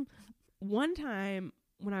 Mom. One time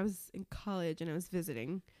when I was in college and I was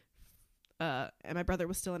visiting, and my brother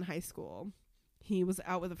was still in high school, he was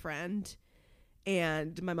out with a friend,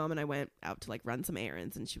 and my mom and I went out to like run some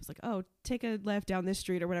errands, and she was like, oh, take a left down this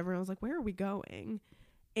street or whatever. And I was like, where are we going?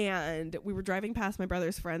 And we were driving past my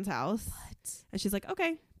brother's friend's house. What? And she's like,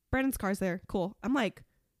 okay, Brandon's car's there. Cool. I'm like,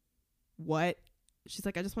 what? She's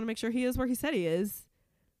like, I just want to make sure he is where he said he is.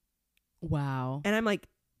 Wow. And I'm like,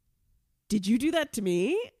 did you do that to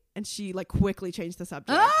me? And she like quickly changed the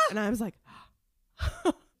subject. And I was like,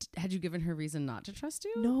 had you given her reason not to trust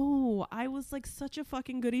you? no, I was like such a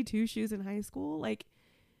fucking goody two shoes in high school. Like,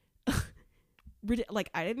 like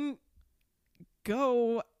I didn't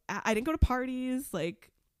go to parties.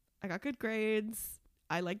 Like I got good grades.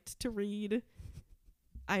 I liked to read.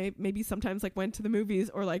 I maybe sometimes like went to the movies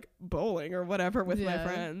or like bowling or whatever with my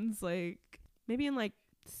friends. Like maybe in like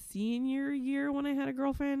senior year when I had a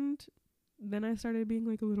girlfriend, then I started being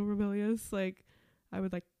like a little rebellious. Like I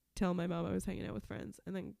would like tell my mom I was hanging out with friends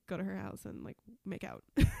and then go to her house and like make out.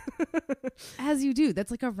 As you do.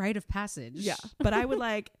 That's like a rite of passage. Yeah. But I would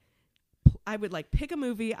like pick a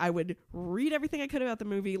movie. I would read everything I could about the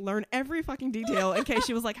movie, learn every fucking detail in case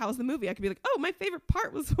she was like, how's the movie? I could be like, oh, my favorite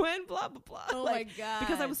part was when blah, blah, blah. Oh like, my God.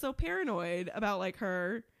 Because I was so paranoid about like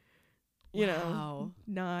her, you know,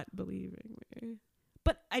 not believing me.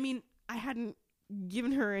 But I mean, I hadn't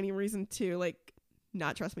given her any reason to like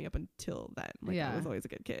not trust me up until then. Like I was always a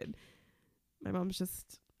good kid. My mom's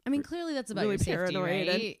just, I mean, clearly that's about really your safety, paranoid.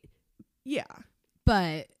 right? Yeah.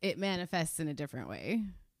 But it manifests in a different way.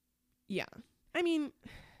 Yeah. I mean,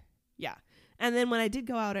 yeah. And then when I did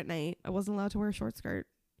go out at night, I wasn't allowed to wear a short skirt.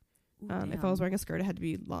 If I was wearing a skirt, it had to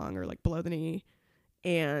be long or like below the knee.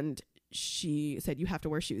 And she said, you have to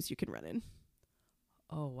wear shoes you can run in.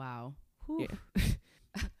 Oh, wow. Yeah.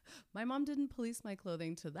 My mom didn't police my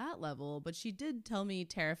clothing to that level, but she did tell me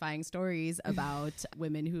terrifying stories about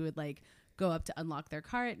women who would like go up to unlock their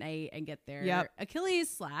car at night and get their Achilles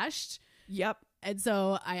slashed. Yep. And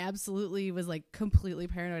so I absolutely was like completely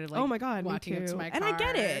paranoid of like, oh my God, walking me too. up to my car. And I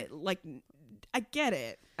get it. Like, I get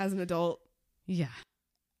it as an adult. Yeah.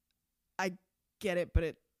 I get it, but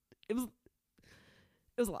it was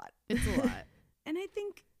a lot. It's a lot. And I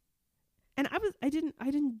think, and I didn't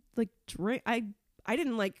like drink. I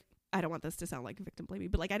didn't like, I don't want this to sound like victim blaming,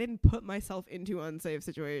 but like I didn't put myself into unsafe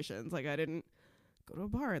situations. Like I didn't go to a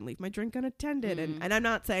bar and leave my drink unattended. And I'm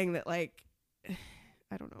not saying that like,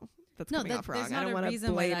 I don't know. that's coming off wrong. there's I not don't a want to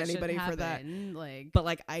reason why blame that should anybody for that. happen. Like, But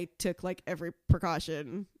like I took like every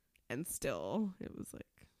precaution, and still it was like,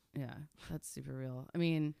 yeah, that's super real. I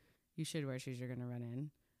mean, you should wear shoes you're gonna run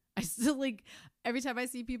in. I still like every time I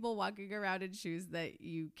see people walking around in shoes that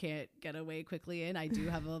you can't get away quickly in, I do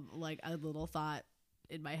have a little thought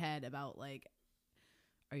in my head about like,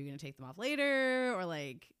 are you gonna take them off later, or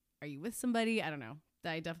like, are you with somebody? I don't know.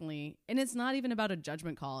 I definitely, and it's not even about a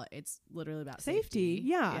judgment call. It's literally about safety.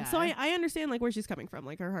 Yeah. So I understand like where she's coming from.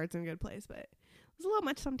 Like her heart's in a good place, but it's a little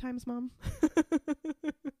much sometimes, Mom.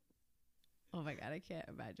 Oh my God, I can't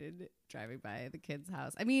imagine driving by the kid's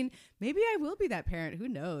house. I mean, maybe I will be that parent. Who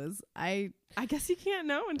knows? I guess you can't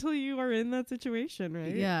know until you are in that situation,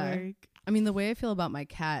 right? Yeah. Like, I mean, the way I feel about my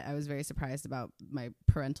cat, I was very surprised about my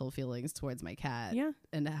parental feelings towards my cat. yeah.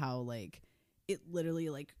 And how like it literally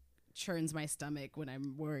like churns my stomach when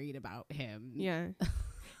I'm worried about him. Yeah.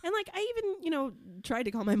 And like I even, tried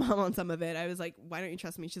to call my mom on some of it. I was like, why don't you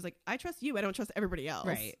trust me? She's like, I trust you. I don't trust everybody else.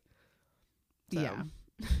 Right. So. Yeah.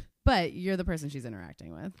 But you're the person she's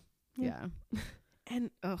interacting with. Yeah. Yeah.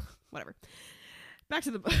 And whatever. Back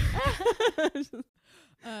to the book.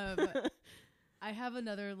 I have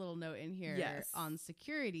another little note in here Yes. on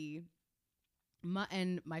security. My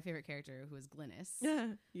favorite character, who is Glynis.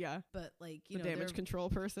 Yeah. But like, The damage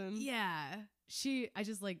control person. Yeah. I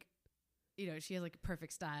just like, she has like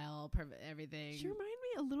perfect style, perfect everything. She reminded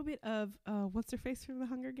me a little bit of what's her face from the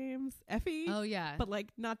Hunger Games? Effie. Oh yeah. But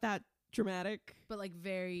like not that dramatic. But like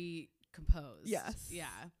very composed. Yes. Yeah.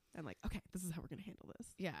 I'm like, okay, this is how we're gonna handle this.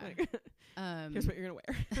 Yeah. Like, here's what you're gonna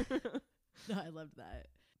wear. No, I loved that.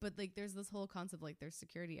 But like there's this whole concept like there's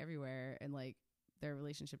security everywhere, and like their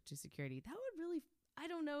relationship to security. That would really, I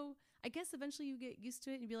don't know. I guess eventually you get used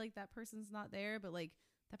to it and you'd be like, that person's not there, but like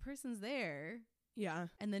that person's there. Yeah.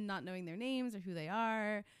 And then not knowing their names or who they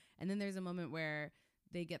are. And then there's a moment where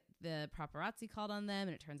they get the paparazzi called on them,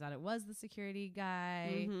 and it turns out it was the security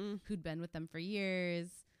guy who'd been with them for years.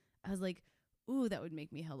 I was like, ooh, that would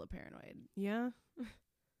make me hella paranoid. Yeah.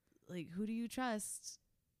 Like, who do you trust?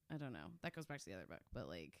 I don't know. That goes back to the other book, but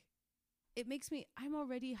like, it makes me, I'm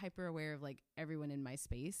already hyper aware of like everyone in my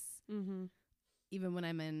space. Even when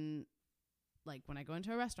I'm in, like when I go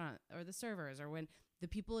into a restaurant, or the servers, or when the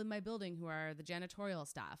people in my building who are the janitorial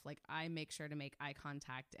staff, like I make sure to make eye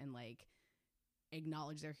contact and like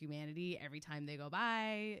acknowledge their humanity every time they go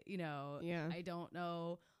by. Yeah. I don't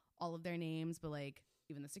know all of their names, but like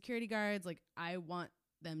even the security guards, like I want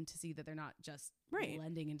them to see that they're not just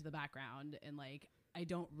blending into the background, and like I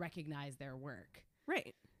don't recognize their work.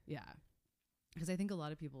 Right. Yeah. Because I think a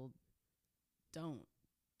lot of people don't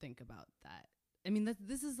think about that. I mean,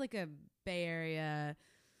 this is like a Bay Area,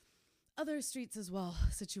 other streets as well,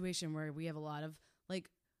 situation where we have a lot of like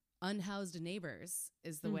unhoused neighbors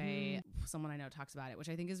is the way someone I know talks about it, which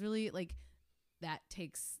I think is really like, that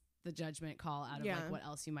takes the judgment call out of like what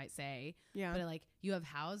else you might say. Yeah. But like, you have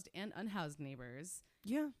housed and unhoused neighbors.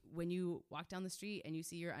 Yeah. When you walk down the street and you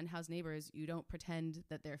see your unhoused neighbors, you don't pretend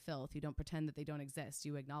that they're filth. You don't pretend that they don't exist.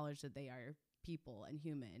 You acknowledge that they are people and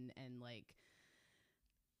human, and like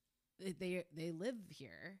they live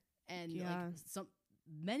here, and like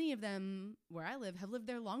many of them where I live have lived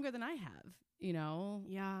there longer than I have.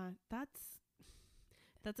 Yeah.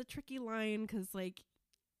 That's a tricky line, because like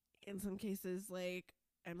in some cases, like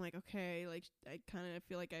I'm like, okay, like I kind of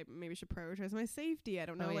feel like I maybe should prioritize my safety. I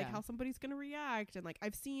don't know how somebody's gonna react, and like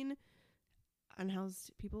I've seen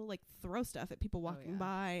unhoused people like throw stuff at people walking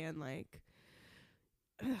by, and like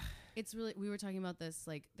it's really, we were talking about this,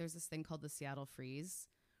 like there's this thing called the Seattle Freeze,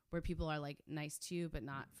 where people are like nice to you but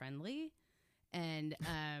not friendly, and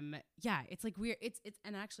it's like weird. It's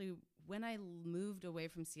and actually when I moved away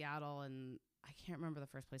from Seattle, and I can't remember the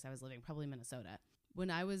first place I was living, probably Minnesota. When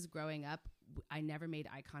I was growing up, I never made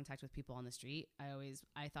eye contact with people on the street.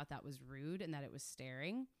 I thought that was rude and that it was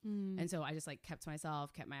staring. And so I just like kept to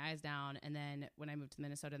myself, kept my eyes down. And then when I moved to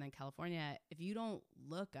Minnesota and then California, if you don't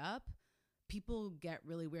look up, people get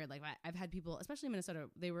really weird. Like I've had people, especially in Minnesota,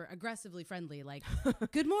 they were aggressively friendly, like,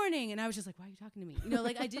 good morning. And I was just like, why are you talking to me?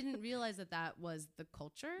 Like I didn't realize that was the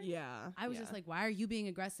culture. Yeah. I was just like, why are you being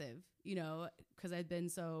aggressive? Because I'd been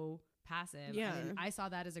so passive. Yeah. And I saw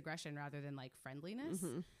that as aggression rather than like friendliness.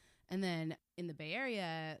 And then in the Bay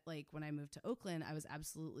Area, like when I moved to Oakland, I was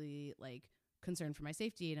absolutely like concerned for my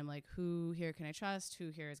safety, and I'm like, who here can I trust? Who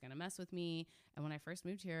here is going to mess with me? And when I first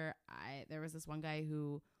moved here, there was this one guy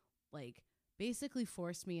who like basically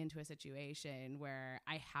forced me into a situation where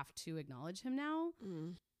I have to acknowledge him now.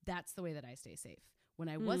 That's the way that I stay safe. When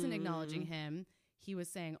I wasn't acknowledging him, he was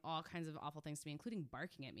saying all kinds of awful things to me, including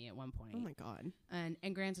barking at me at one point. Oh my God.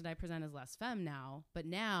 And granted, I present as less femme now, but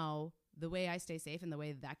now the way I stay safe and the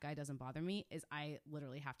way that guy doesn't bother me is I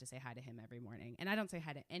literally have to say hi to him every morning. And I don't say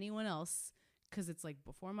hi to anyone else because it's like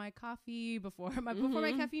before my coffee, before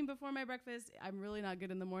my caffeine, before my breakfast. I'm really not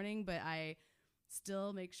good in the morning, but I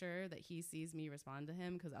still make sure that he sees me respond to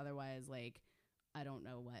him because otherwise, like, I don't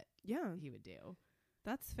know what he would do.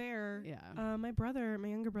 That's fair. Yeah. My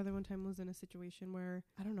younger brother one time was in a situation where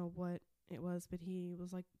I don't know what it was, but he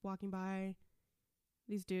was like walking by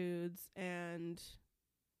these dudes and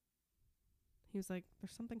he was like,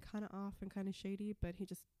 there's something kind of off and kind of shady, but he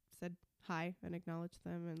just said hi and acknowledged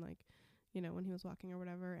them and like, you know, when he was walking or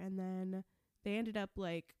whatever. And then they ended up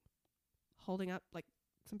like holding up like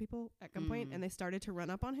some people at gunpoint and they started to run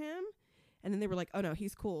up on him. And then they were like, oh no,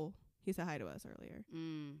 he's cool. He said hi to us earlier.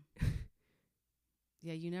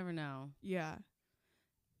 Yeah, you never know. Yeah.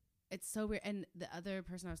 It's so weird. And the other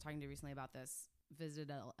person I was talking to recently about this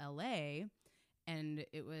visited LA, and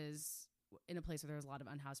it was in a place where there was a lot of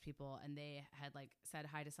unhoused people, and they had like said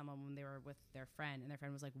hi to someone when they were with their friend, and their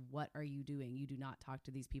friend was like, what are you doing? You do not talk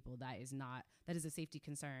to these people. That is a safety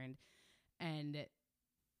concern. And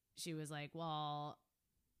she was like, well,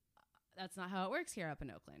 that's not how it works here up in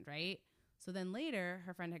Oakland, right? So then later,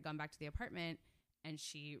 her friend had gone back to the apartment, and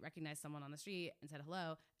she recognized someone on the street and said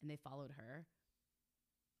hello, and they followed her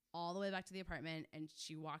all the way back to the apartment, and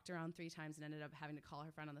she walked around 3 times and ended up having to call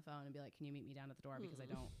her friend on the phone and be like, can you meet me down at the door because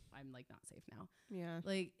I'm like not safe now. Yeah.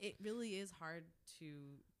 Like it really is hard to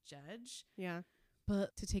judge. Yeah.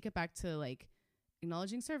 But to take it back to like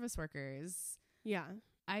acknowledging service workers. Yeah.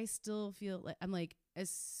 I still feel like I'm like, as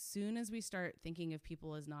soon as we start thinking of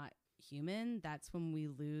people as not human, that's when we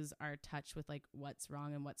lose our touch with like what's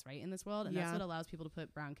wrong and what's right in this world. And that's what allows people to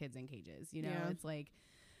put brown kids in cages. You know, it's like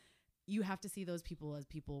you have to see those people as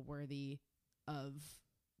people worthy of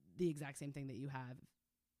the exact same thing that you have.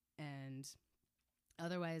 And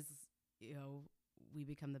otherwise, you know, we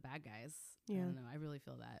become the bad guys. Yeah. I don't know. I really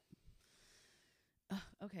feel that.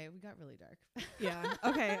 Okay, we got really dark. Yeah.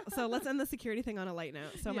 Okay, so let's end the security thing on a light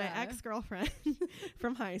note. So my ex-girlfriend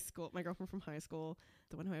from high school, my girlfriend from high school,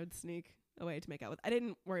 the one who I would sneak away to make out with. I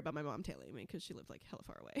didn't worry about my mom tailing me because she lived like hella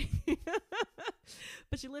far away.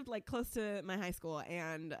 But she lived like close to my high school,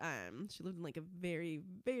 and she lived in like a very,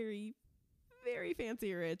 very, very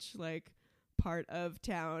fancy rich like part of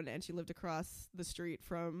town, and she lived across the street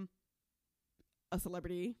from a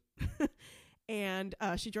celebrity. And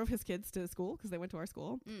she drove his kids to school because they went to our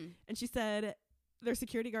school. And she said their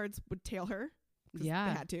security guards would tail her. Yeah.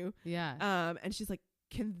 They had to. Yeah. And she's like,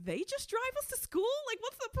 can they just drive us to school? Like,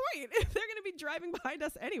 what's the point if they're going to be driving behind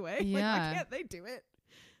us anyway? Yeah. Like, why can't they do it?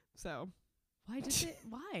 So. Why did it?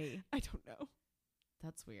 Why? I don't know.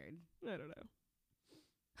 That's weird. I don't know.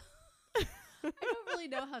 I don't really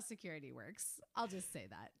know how security works. I'll just say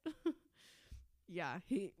that. Yeah.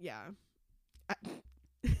 He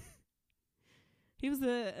was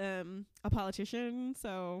a politician,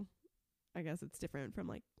 so I guess it's different from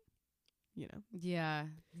like, you know. Yeah.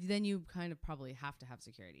 Then you kind of probably have to have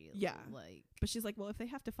security. Yeah. Like, but she's like, well, if they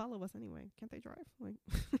have to follow us anyway, can't they drive? Like,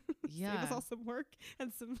 yeah. save us all some work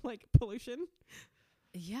and some like pollution.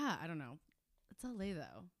 Yeah. I don't know. It's LA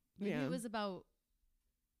though. Maybe Yeah. it was about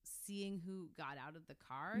seeing who got out of the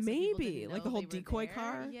car. So Maybe like the whole decoy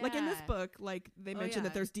car. Yeah. Like in this book, like they mentioned yeah.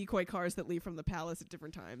 that there's decoy cars that leave from the palace at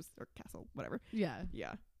different times or castle, whatever. Yeah.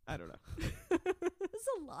 Yeah. I don't know. It's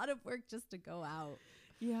a lot of work just to go out.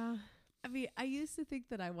 Yeah. I mean, I used to think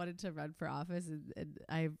that I wanted to run for office, and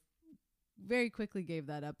I very quickly gave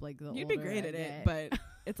that up. Like You'd be great at it, but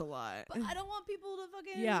it's a lot. But I don't want people to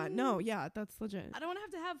fucking. Yeah. No. Yeah. That's legit. I don't want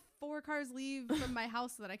to have 4 cars leave from my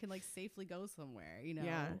house so that I can like safely go somewhere. You know.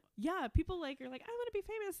 Yeah. Yeah. People like are like, I want to be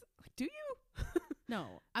famous. Like, do you?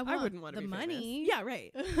 No, I wouldn't want the to be money. Famous. Yeah.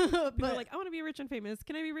 Right. People But are like, I want to be rich and famous.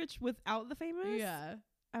 Can I be rich without the famous? yeah.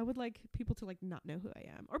 I would like people to like not know who I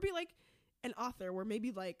am, or be like an author where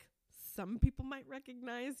maybe like some people might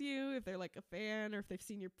recognize you if they're like a fan or if they've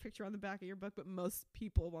seen your picture on the back of your book, but most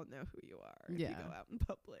people won't know who you are if you go out in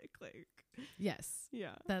public. Like, yes,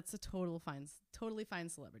 yeah, that's a totally fine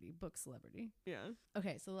celebrity, book celebrity. Yeah.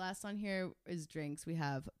 Okay, so the last on here is drinks. We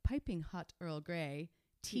have piping hot Earl Grey,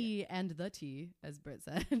 tea and the tea, as Britt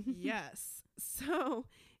said. Yes. So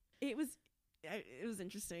it was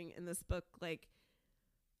interesting in this book. Like,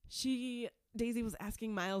 Daisy was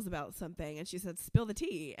asking Miles about something, and she said, spill the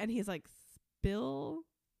tea. And he's like, spill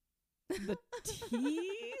the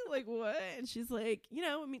tea? Like, what? And she's like, you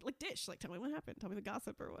know, I mean, like, dish. Like, tell me what happened. Tell me the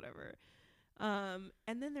gossip or whatever.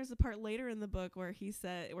 And then there's a part later in the book where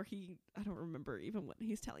I don't remember even what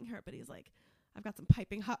he's telling her, but he's like, I've got some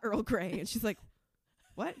piping hot Earl Grey. And she's like,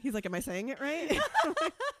 what? He's like, am I saying it right?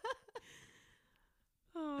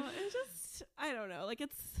 Oh, it's just, I don't know. Like,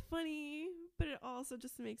 it's funny, but it also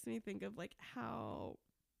just makes me think of like how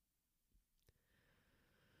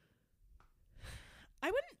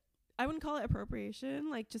I wouldn't call it appropriation,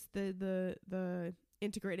 like just the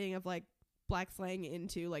integrating of like Black slang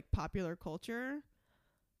into like popular culture.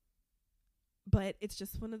 But it's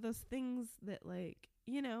just one of those things that, like,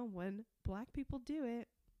 you know, when Black people do it,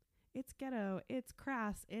 it's ghetto, it's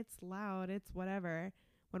crass, it's loud, it's whatever.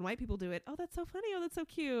 When white people do it, oh, that's so funny, oh, that's so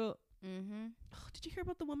cute. Mm-hmm. Oh, did you hear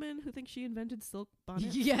about the woman who thinks she invented silk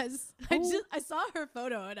bonnets? Yes. Oh. I saw her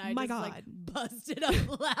photo and I My just like God. busted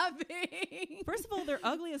up laughing. First of all, they're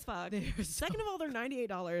ugly as fuck. Second of all, they're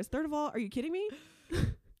 $98. Third of all, are you kidding me?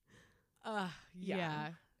 Yeah.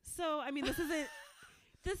 So, I mean, this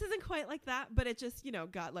isn't quite like that, but it just, you know,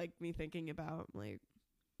 got like me thinking about like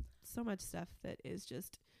so much stuff that is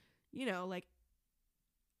just, you know, like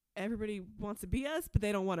everybody wants to be us, but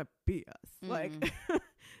they don't want to be us. Like,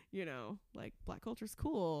 you know, like Black culture's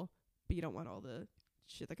cool, but you don't want all the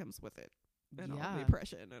shit that comes with it and all the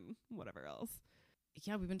oppression and whatever else.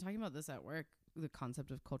 Yeah, we've been talking about this at work, the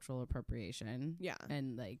concept of cultural appropriation. Yeah.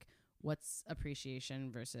 And like what's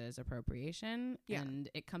appreciation versus appropriation. Yeah. And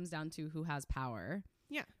it comes down to who has power.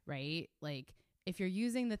 Yeah. Right? Like if you're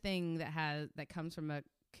using the thing that comes from a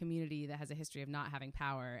community that has a history of not having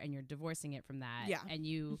power and you're divorcing it from that, and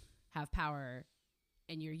you have power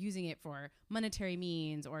and you're using it for monetary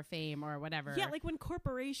means or fame or whatever. Yeah, like when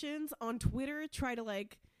corporations on Twitter try to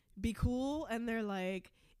like be cool and they're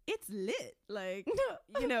like, it's lit, like,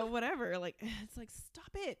 you know, whatever. Like, it's like,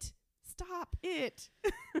 stop it.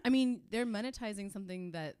 I mean, they're monetizing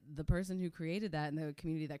something that the person who created that and the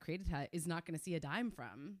community that created that is not going to see a dime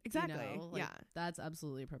from. Exactly. You know? Like, that's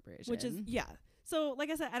absolutely appropriation. Which is, So, like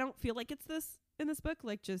I said, I don't feel like it's this in this book,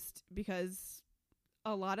 like just because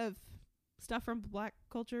a lot of stuff from Black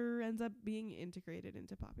culture ends up being integrated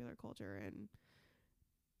into popular culture.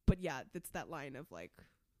 But yeah, it's that line of like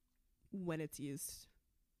when it's used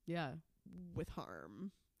with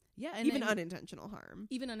harm. Yeah. And even unintentional harm.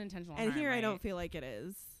 And here I don't feel like it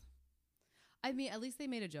is. I mean, at least they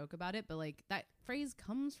made a joke about it, but like that phrase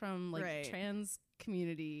comes from like trans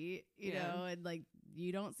community, you know, and like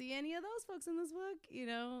you don't see any of those folks in this book, you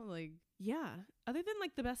know, like. Yeah. Other than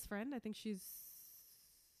like the best friend, I think she's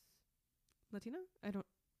Latina. I don't.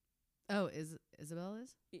 Oh, Isabel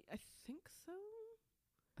is? I think so.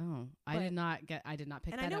 Oh, I did not pick that up.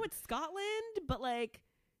 And I know it's Scotland, but like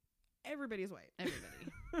everybody's white. Everybody.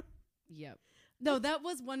 Yep. No, that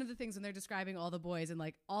was one of the things when they're describing all the boys and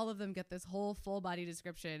like all of them get this whole full body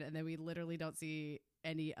description and then we literally don't see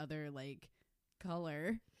any other like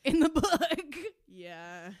color in the book.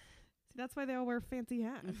 Yeah. See, that's why they all wear fancy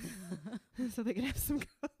hats. So they can have some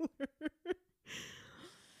color.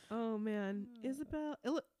 Oh man. Isabel, I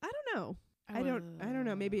don't know. I don't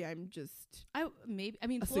know. Maybe I'm just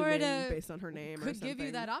Florida based on her name could give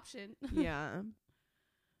you that option. Yeah.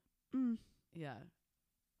 Yeah.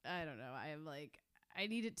 I don't know. I'm like, I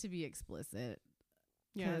need it to be explicit.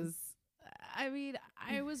 Yeah. Because, I mean,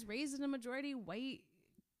 I was raised in a majority white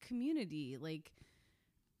community. Like,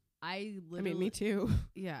 I literally. Me too.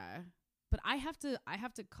 Yeah. But I have to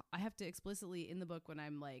explicitly in the book when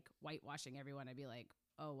I'm like whitewashing everyone, I'd be like,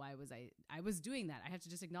 oh, why was I was doing that. I have to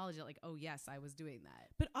just acknowledge it like, oh, yes, I was doing that.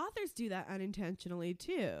 But authors do that unintentionally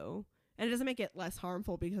too. And it doesn't make it less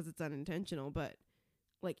harmful because it's unintentional, but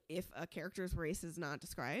like if a character's race is not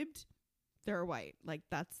described, they're white. Like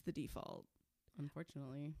that's the default.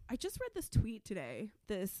 Unfortunately. I just read this tweet today.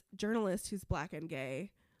 This journalist who's Black and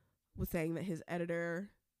gay was saying that his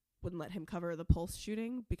editor wouldn't let him cover the Pulse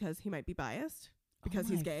shooting because he might be biased because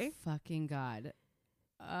he's gay. Fucking God.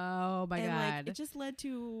 Oh my God. Like, it just led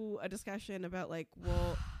to a discussion about like,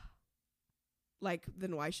 well, like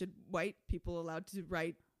then why should white people allowed to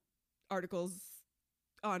write articles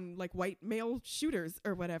on like white male shooters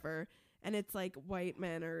or whatever? And it's like white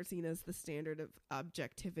men are seen as the standard of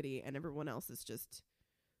objectivity and everyone else is just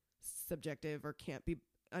subjective or can't be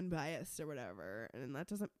unbiased or whatever. And that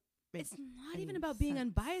doesn't make It's not even about being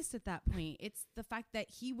unbiased at that point. It's the fact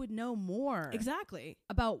that he would know more exactly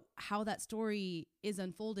about how that story is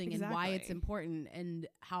unfolding and why it's Exactly. important and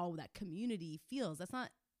how that community feels. That's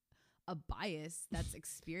not a bias, that's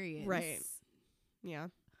experience. Right. Yeah.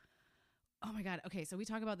 Oh my God. Okay, so we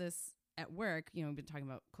talk about this at work. You know, we've been talking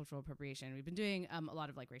about cultural appropriation. We've been doing a lot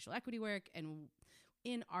of like racial equity work, and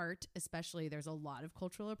in art especially, there's a lot of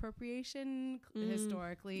cultural appropriation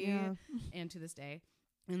historically and to this day.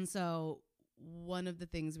 And so one of the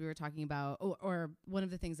things we were talking about, or one of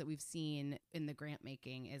the things that we've seen in the grant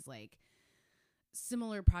making is like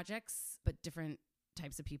similar projects, but different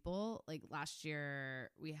types of people. Like last year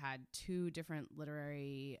we had 2 different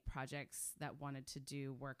literary projects that wanted to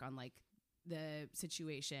do work on like the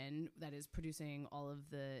situation that is producing all of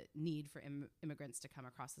the need for immigrants to come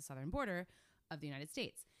across the southern border of the United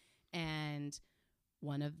States. And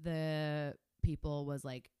one of the people was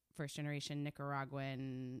like first generation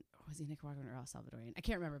Nicaraguan. Was he Nicaraguan or El Salvadorian? I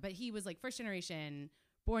can't remember, but he was like first generation,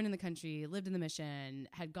 born in the country, lived in the mission,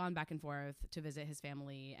 had gone back and forth to visit his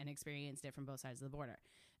family and experienced it from both sides of the border.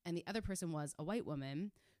 And the other person was a white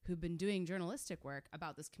woman who'd been doing journalistic work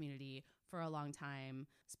about this community for a long time,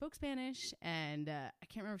 spoke Spanish, and I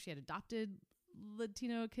can't remember if she had adopted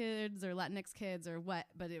Latino kids or Latinx kids or what,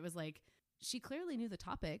 but it was like she clearly knew the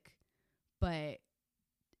topic, but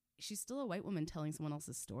she's still a white woman telling someone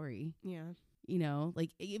else's story. Yeah. You know,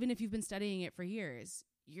 like even if you've been studying it for years,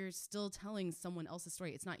 you're still telling someone else's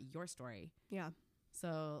story. It's not your story. Yeah.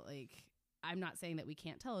 So like, I'm not saying that we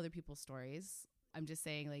can't tell other people's stories. I'm just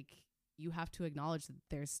saying like, you have to acknowledge that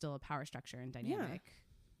there's still a power structure and dynamic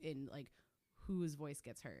in like whose voice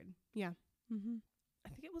gets heard. Yeah. Mm-hmm. I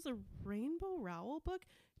think it was a Rainbow Rowell book.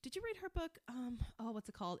 Did you read her book? What's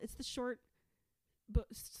it called? It's the short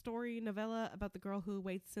story novella about the girl who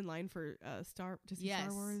waits in line for Star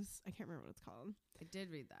Wars. I can't remember what it's called. I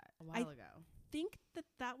did read that a while ago. I think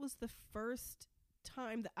that was the first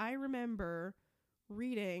time that I remember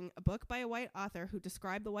reading a book by a white author who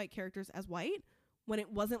described the white characters as white when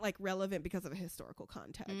it wasn't like relevant because of a historical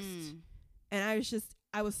context. And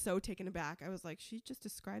I was so taken aback. I was like, she just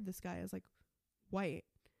described this guy as like white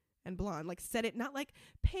and blonde, like said it not like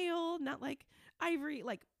pale, not like ivory,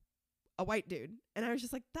 like a white dude. And I was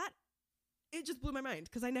just like, that, it just blew my mind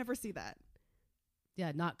because I never see that.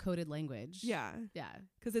 Yeah, not coded language. Yeah. Yeah.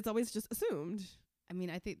 Because it's always just assumed. I mean,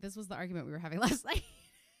 I think this was the argument we were having last night.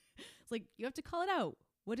 It's like, you have to call it out.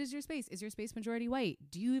 What is your space? Is your space majority white?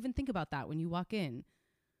 Do you even think about that when you walk in?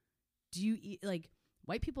 Do you like,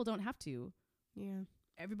 white people don't have to. Yeah.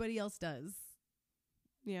 Everybody else does.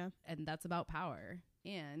 Yeah. And that's about power.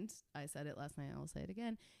 And I said it last night, I will say it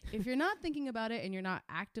again. If you're not thinking about it and you're not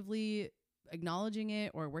actively acknowledging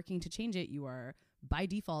it or working to change it, you are by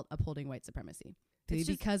default upholding white supremacy.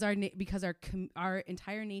 Because our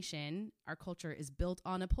entire nation, our culture is built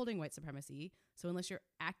on upholding white supremacy. So unless you're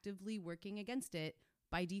actively working against it,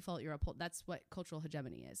 by default you're that's what cultural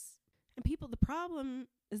hegemony is. And the problem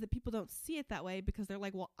is that people don't see it that way because they're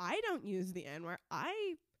like, well, I don't use the N-word.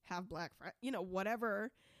 I have black friends,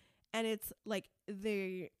 whatever. And it's like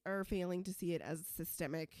they are failing to see it as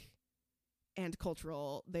systemic and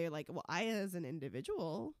cultural. They're like, well, I as an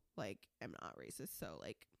individual, like, am not racist. So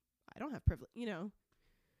like, I don't have privilege,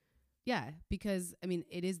 Yeah, because I mean,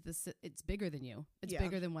 it's bigger than you. It's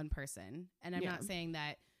bigger than one person. And I'm not saying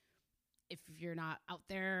that if you're not out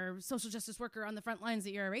there, social justice worker on the front lines,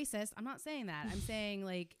 that you're a racist. I'm not saying that. I'm saying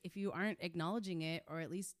like, if you aren't acknowledging it or at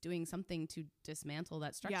least doing something to dismantle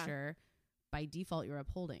that structure, by default, you're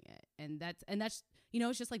upholding it. And that's,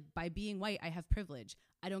 it's just like by being white, I have privilege.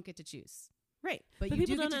 I don't get to choose. Right. But you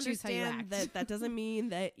people do don't get to choose how you understand act. that doesn't mean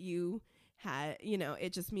that you had,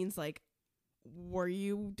 it just means like, were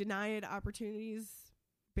you denied opportunities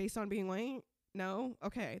based on being white? No?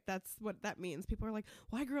 Okay. That's what that means. People are like,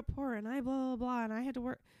 well, I grew up poor and I blah, blah, blah, and I had to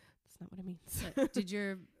work. That's not what it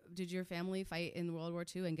means. Did your family fight in World War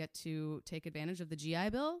II and get to take advantage of the GI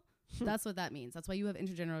Bill? That's what that means. That's why you have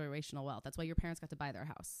intergenerational wealth. That's why your parents got to buy their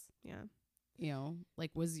house. Yeah.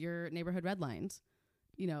 Like, was your neighborhood redlined?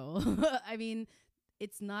 I mean,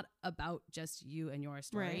 it's not about just you and your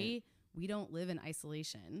story. Right. We don't live in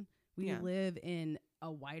isolation. We live in a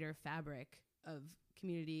wider fabric of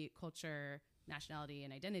community, culture, nationality,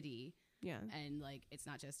 and identity. Yeah. And like, it's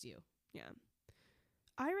not just you. Yeah.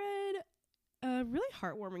 I read a really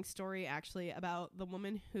heartwarming story actually about the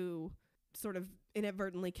woman who sort of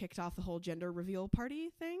inadvertently kicked off the whole gender reveal party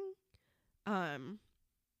thing. And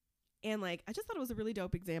like, I just thought it was a really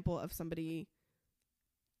dope example of somebody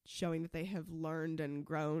showing that they have learned and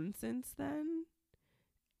grown since then.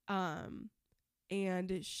 And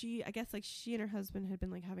she and her husband had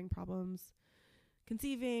been like having problems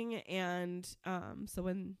conceiving. And, so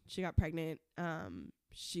when she got pregnant,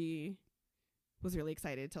 she was really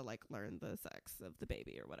excited to like learn the sex of the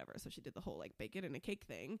baby or whatever. So she did the whole like bake it in a cake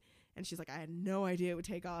thing. And she's like, I had no idea it would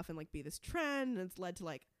take off and like be this trend. And it's led to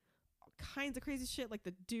like all kinds of crazy shit. Like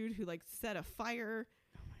the dude who like set a fire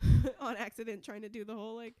on accident trying to do the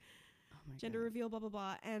whole like gender reveal, blah, blah,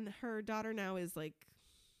 blah. And her daughter now is like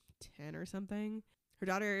 10 or something. Her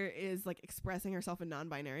daughter is like expressing herself in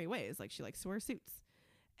non-binary ways. Like she likes to wear suits.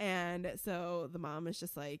 And so the mom is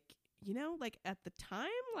just like, like at the time,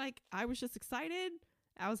 like I was just excited.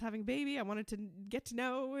 I was having a baby. I wanted to get to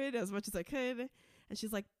know it as much as I could. And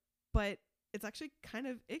she's like, but it's actually kind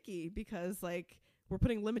of icky because like we're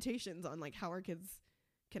putting limitations on like how our kids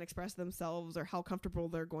can express themselves or how comfortable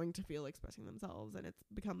they're going to feel expressing themselves. And it's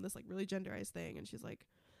become this like really genderized thing. And she's like,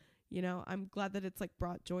 you know, I'm glad that it's like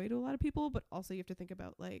brought joy to a lot of people, but also you have to think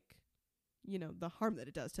about like, you know, the harm that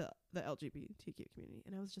it does to the LGBTQ community.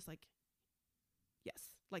 And I was just like, yes,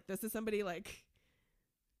 like this is somebody like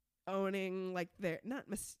owning like their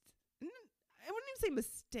I wouldn't even say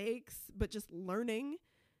mistakes, but just learning.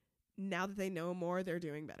 Now that they know more, they're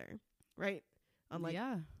doing better, right? Unlike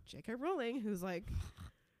J.K. Rowling, who's like,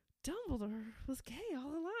 Dumbledore was gay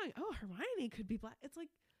all along. Oh, Hermione could be black. It's like,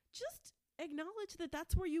 just acknowledge that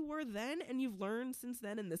that's where you were then, and you've learned since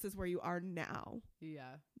then, and this is where you are now.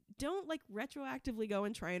 Yeah. Don't like retroactively go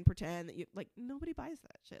and try and pretend that you like nobody buys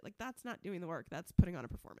that shit. Like that's not doing the work. That's putting on a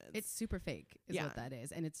performance. It's super fake is what that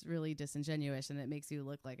is. And it's really disingenuous and it makes you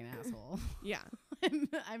look like an asshole. Yeah.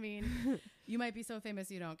 I mean, you might be so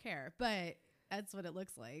famous you don't care, but that's what it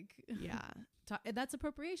looks like. Yeah. That's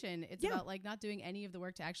appropriation. It's about like not doing any of the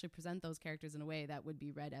work to actually present those characters in a way that would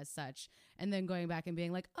be read as such. And then going back and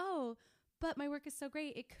being like, oh, but my work is so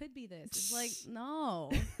great. It could be this. It's like,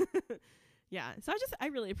 no. Yeah. So I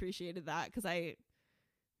really appreciated that because I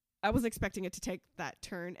was expecting it to take that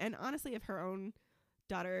turn. And honestly, if her own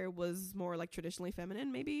daughter was more like traditionally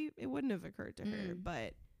feminine, maybe it wouldn't have occurred to her.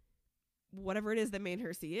 But whatever it is that made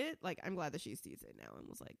her see it, like I'm glad that she sees it now and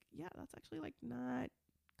was like, yeah, that's actually like not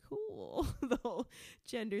cool, the whole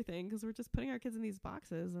gender thing, because we're just putting our kids in these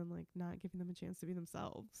boxes and like not giving them a chance to be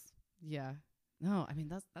themselves. Yeah. No, I mean,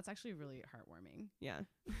 that's actually really heartwarming. Yeah.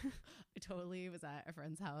 I totally was at a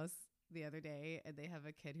friend's house the other day and they have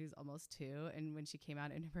a kid who's almost 2, and when she came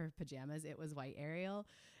out in her pajamas it was white Ariel,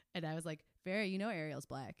 and I was like, Vera, you know Ariel's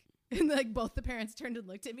black. And like both the parents turned and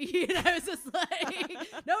looked at me and I was just like,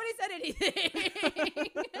 nobody said anything.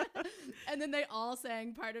 And then they all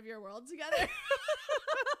sang Part of Your World together.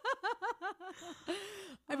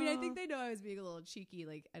 I mean, I think they know I was being a little cheeky,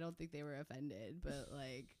 like I don't think they were offended, but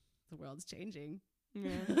like the world's changing.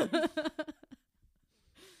 Yeah.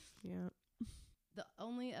 Yeah. The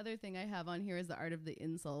only other thing I have on here is the art of the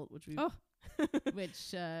insult, which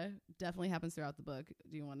which definitely happens throughout the book.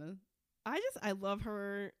 Do you want to? I love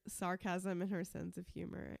her sarcasm and her sense of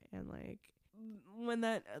humor, and like when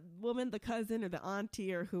that woman, the cousin or the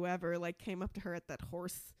auntie or whoever, like came up to her at that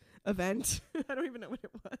horse event. I don't even know what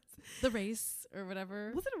it was. The race or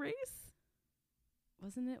whatever. Was it a race?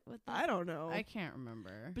 Wasn't it? I don't know. I can't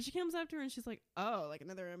remember. But she comes up to her and she's like, oh, like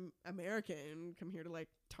another American come here to like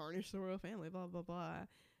tarnish the royal family, blah, blah, blah.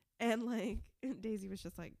 And like Daisy was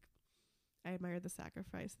just like, I admire the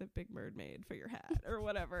sacrifice that Big Bird made for your hat or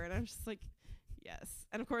whatever. And I'm just like, yes.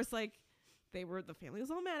 And of course, like the family was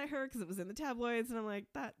all mad at her because it was in the tabloids. And I'm like,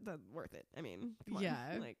 that's worth it. I mean, come on.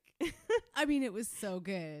 Yeah. Like, I mean, it was so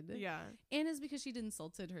good. Yeah. And it's because she'd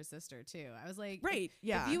insulted her sister too. I was like, right.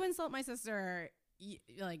 Yeah. If you insult my sister,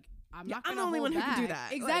 like I'm not gonna I'm the only one who back. can do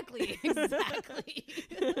that. Exactly. Like. Exactly.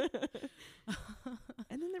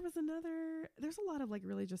 And then there's a lot of like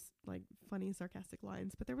really just like funny sarcastic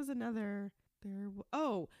lines, but there was another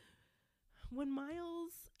when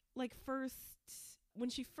Miles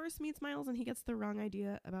when she first meets Miles and he gets the wrong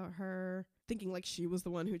idea about her thinking like she was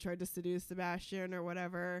the one who tried to seduce Sebastian or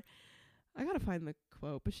whatever. I gotta find the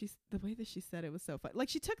quote, but the way that she said it was so fun. Like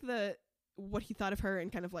she took what he thought of her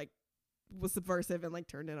and kind of like was subversive and like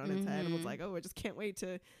turned it on its head and was like, oh, I just can't wait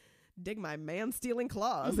to dig my man-stealing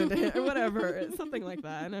claws into him or whatever. Something like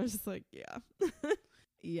that. And I was just like, yeah.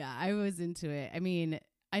 Yeah, I was into it. I mean,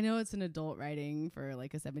 I know it's an adult writing for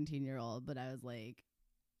like a 17-year-old, but I was like,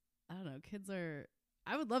 I don't know,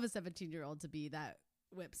 I would love a 17-year-old to be that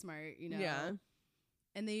whip smart, you know? Yeah.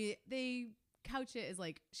 And they couch it as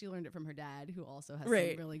like she learned it from her dad, who also has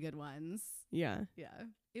right. some really good ones. Yeah. Yeah.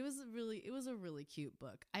 It was a really cute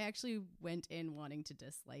book. I actually went in wanting to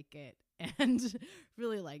dislike it and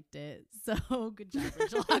really liked it. So good job,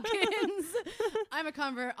 Rachel Hawkins. I'm a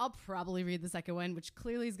convert. I'll probably read the second one, which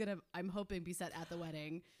clearly is I'm hoping, be set at the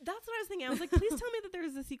wedding. That's what I was thinking. I was like, please tell me that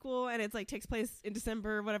there's a sequel and it's like takes place in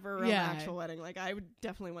December, whatever, around the actual wedding. Like I would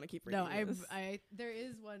definitely want to keep reading this. There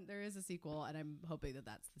is a sequel, and I'm hoping that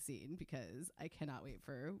that's the scene because I cannot wait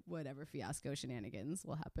for whatever fiasco shenanigans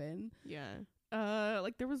will happen. Yeah.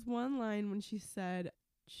 Like there was one line when she said,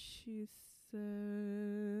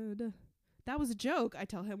 that was a joke. I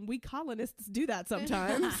tell him, we colonists do that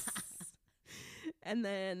sometimes. And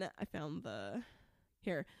then I found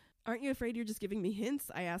here. Aren't you afraid you're just giving me hints?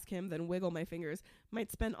 I ask him, then wiggle my fingers.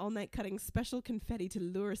 Might spend all night cutting special confetti to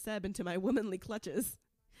lure Seb into my womanly clutches.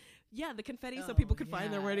 Yeah, the confetti so Oh, people could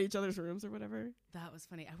find their yeah. way to each other's rooms or whatever. That was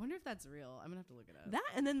funny. I wonder if that's real. I'm gonna have to look it up. That,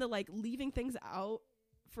 and then the like leaving things out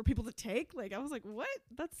for people to take. Like I was like, what?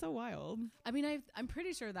 That's so wild. I mean, I'm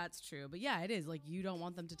pretty sure that's true. But yeah, it is. Like, you don't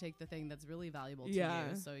want them to take the thing that's really valuable to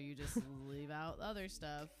Yeah. you. So you just leave out the other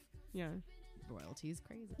stuff. Yeah. Royalty is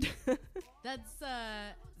crazy.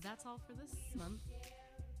 That's all for this month.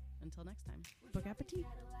 Until next time. Book appetit.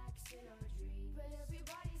 But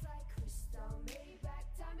everybody's like crystal, Maybach,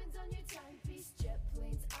 diamonds on your timepiece, jet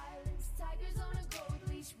planes, islands, tigers on a gold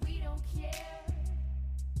leash. We don't care.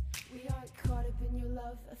 We aren't caught up in your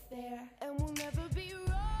love affair, and we'll never be